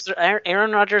Rodgers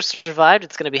survived.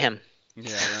 It's going to be him.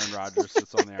 Yeah, Aaron Rodgers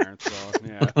sits on the Iron Throne.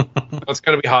 Yeah. It's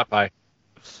going to be Hot Pie.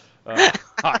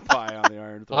 Hot Pie on the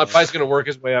Iron Throne. Hot Pie's going to work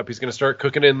his way up. He's going to start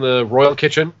cooking in the royal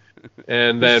kitchen,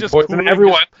 and then poison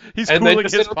everyone. He's cooling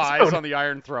his pies on the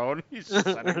Iron Throne. He's just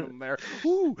sending them there.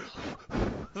 Ooh.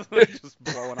 Just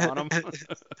blowing on them.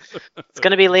 It's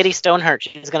going to be Lady Stoneheart.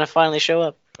 She's going to finally show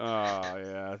up. Oh,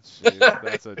 yeah. Jeez,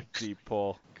 that's a deep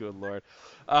pull. Good Lord.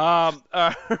 All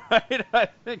right. I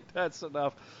think that's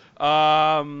enough.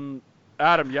 Adam,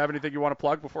 you have anything you want to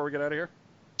plug before we get out of here?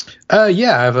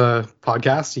 Yeah, I have a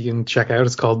podcast you can check out.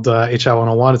 It's called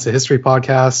HI101. It's a history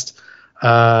podcast.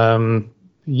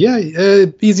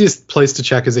 Easiest place to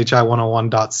check is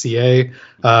hi101.ca.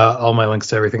 All my links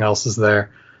to everything else is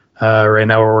there. Right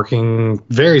now we're working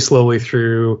very slowly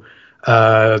through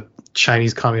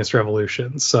Chinese Communist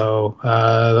Revolution. So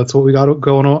that's what we got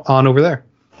going on over there.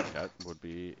 That would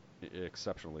be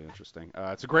exceptionally interesting.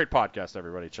 It's a great podcast,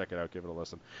 everybody. Check it out. Give it a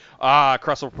listen.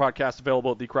 Crossover Podcast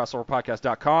available at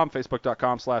thecrossoverpodcast.com,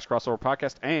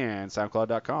 facebook.com/crossoverpodcast, and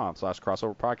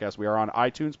soundcloud.com/crossoverpodcast. We are on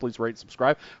iTunes. Please rate and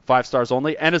subscribe. 5 stars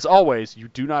only. And as always, you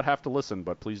do not have to listen,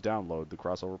 but please download the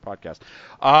Crossover Podcast.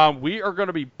 We are going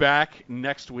to be back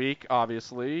next week,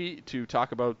 obviously, to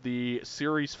talk about the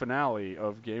series finale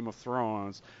of Game of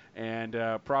Thrones. And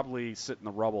probably sit in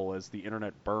the rubble as the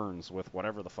internet burns with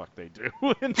whatever the fuck they do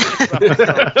in this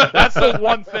episode. That's the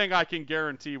one thing I can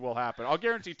guarantee will happen. I'll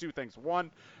guarantee 2 things.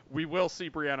 One, we will see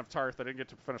Brienne of Tarth. I didn't get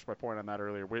to finish my point on that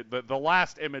earlier. The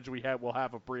last image we'll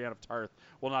have of Brienne of Tarth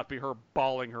will not be her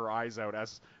bawling her eyes out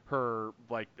as Jaime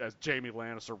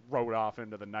Lannister rode off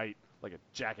into the night like a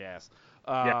jackass.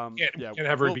 Can't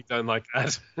have her be done like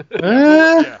that.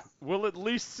 We'll at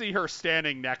least see her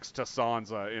standing next to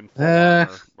Sansa in full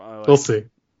armor. We'll see.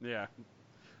 Yeah.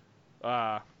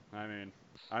 I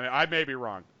may be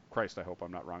wrong. Christ, I hope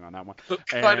I'm not wrong on that one.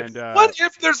 And, what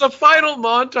if there's a final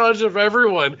montage of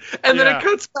everyone, and then it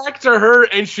cuts back to her,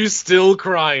 and she's still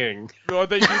crying? No,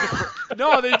 they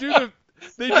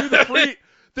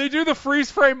do the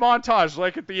freeze frame montage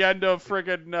like at the end of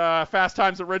friggin' Fast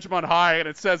Times at Ridgemont High, and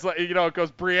it says, it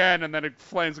goes Brienne, and then it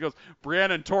flames and goes,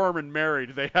 Brienne and Tormund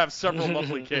married. They have several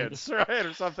lovely kids, right?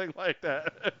 Or something like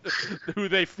that. Who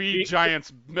they feed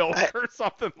giants milk or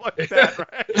something like that,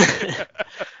 right?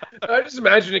 I just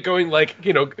imagine it going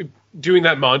doing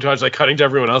that montage, cutting to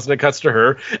everyone else, and it cuts to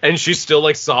her, and she's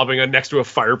still sobbing next to a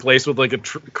fireplace with a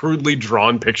crudely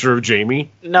drawn picture of Jaime.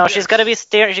 No, she's got to be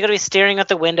staring. She's got to be staring at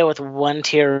the window with one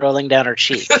tear rolling down her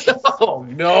cheek. Oh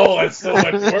no, that's so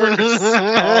much worse.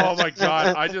 Oh my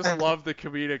god, I just love the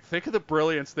comedic. Think of the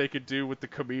brilliance they could do with the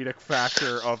comedic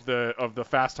factor of the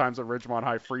Fast Times at Ridgemont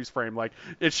High freeze frame.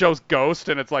 It shows Ghost,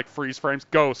 and it's freeze frames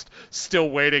Ghost still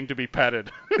waiting to be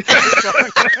petted.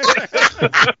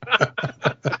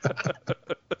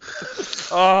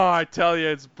 Oh, I tell you,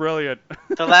 it's brilliant.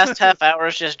 The last half hour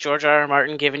is just George R.R.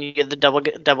 Martin giving you the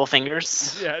double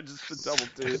fingers. Yeah, just the double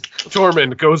teeth.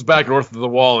 Tormund goes back north of the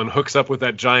wall and hooks up with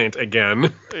that giant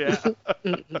again. Yeah.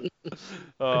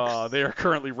 They are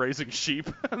currently raising sheep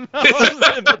in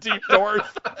the deep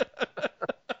north.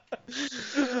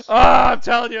 I'm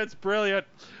telling you, it's brilliant.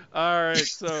 All right,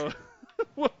 so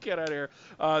we'll get out of here.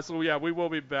 We will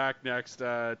be back next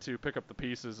to pick up the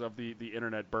pieces of the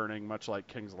internet burning, much like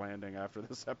King's Landing after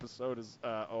this episode is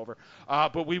over.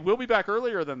 But we will be back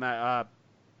earlier than that.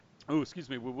 Oh, excuse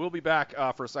me. We will be back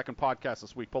for a second podcast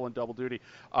this week, pulling double duty.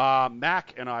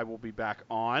 Mac and I will be back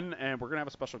on, and we're going to have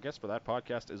a special guest for that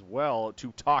podcast as well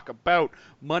to talk about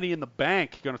Money in the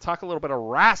Bank. Going to talk a little bit of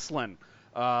wrestling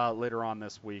later on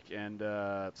this week. And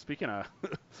speaking of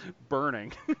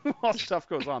burning, while stuff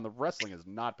goes on, the wrestling has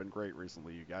not been great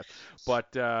recently, you guys. But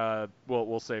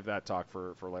we'll save that talk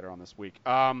for later on this week.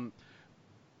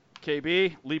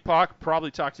 KB, Leapock,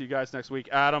 probably talk to you guys next week.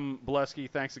 Adam Bleskie,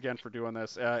 thanks again for doing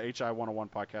this. HI 101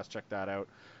 podcast, check that out.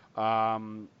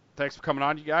 Thanks for coming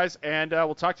on, you guys, and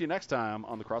we'll talk to you next time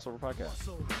on the Crossover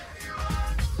Podcast.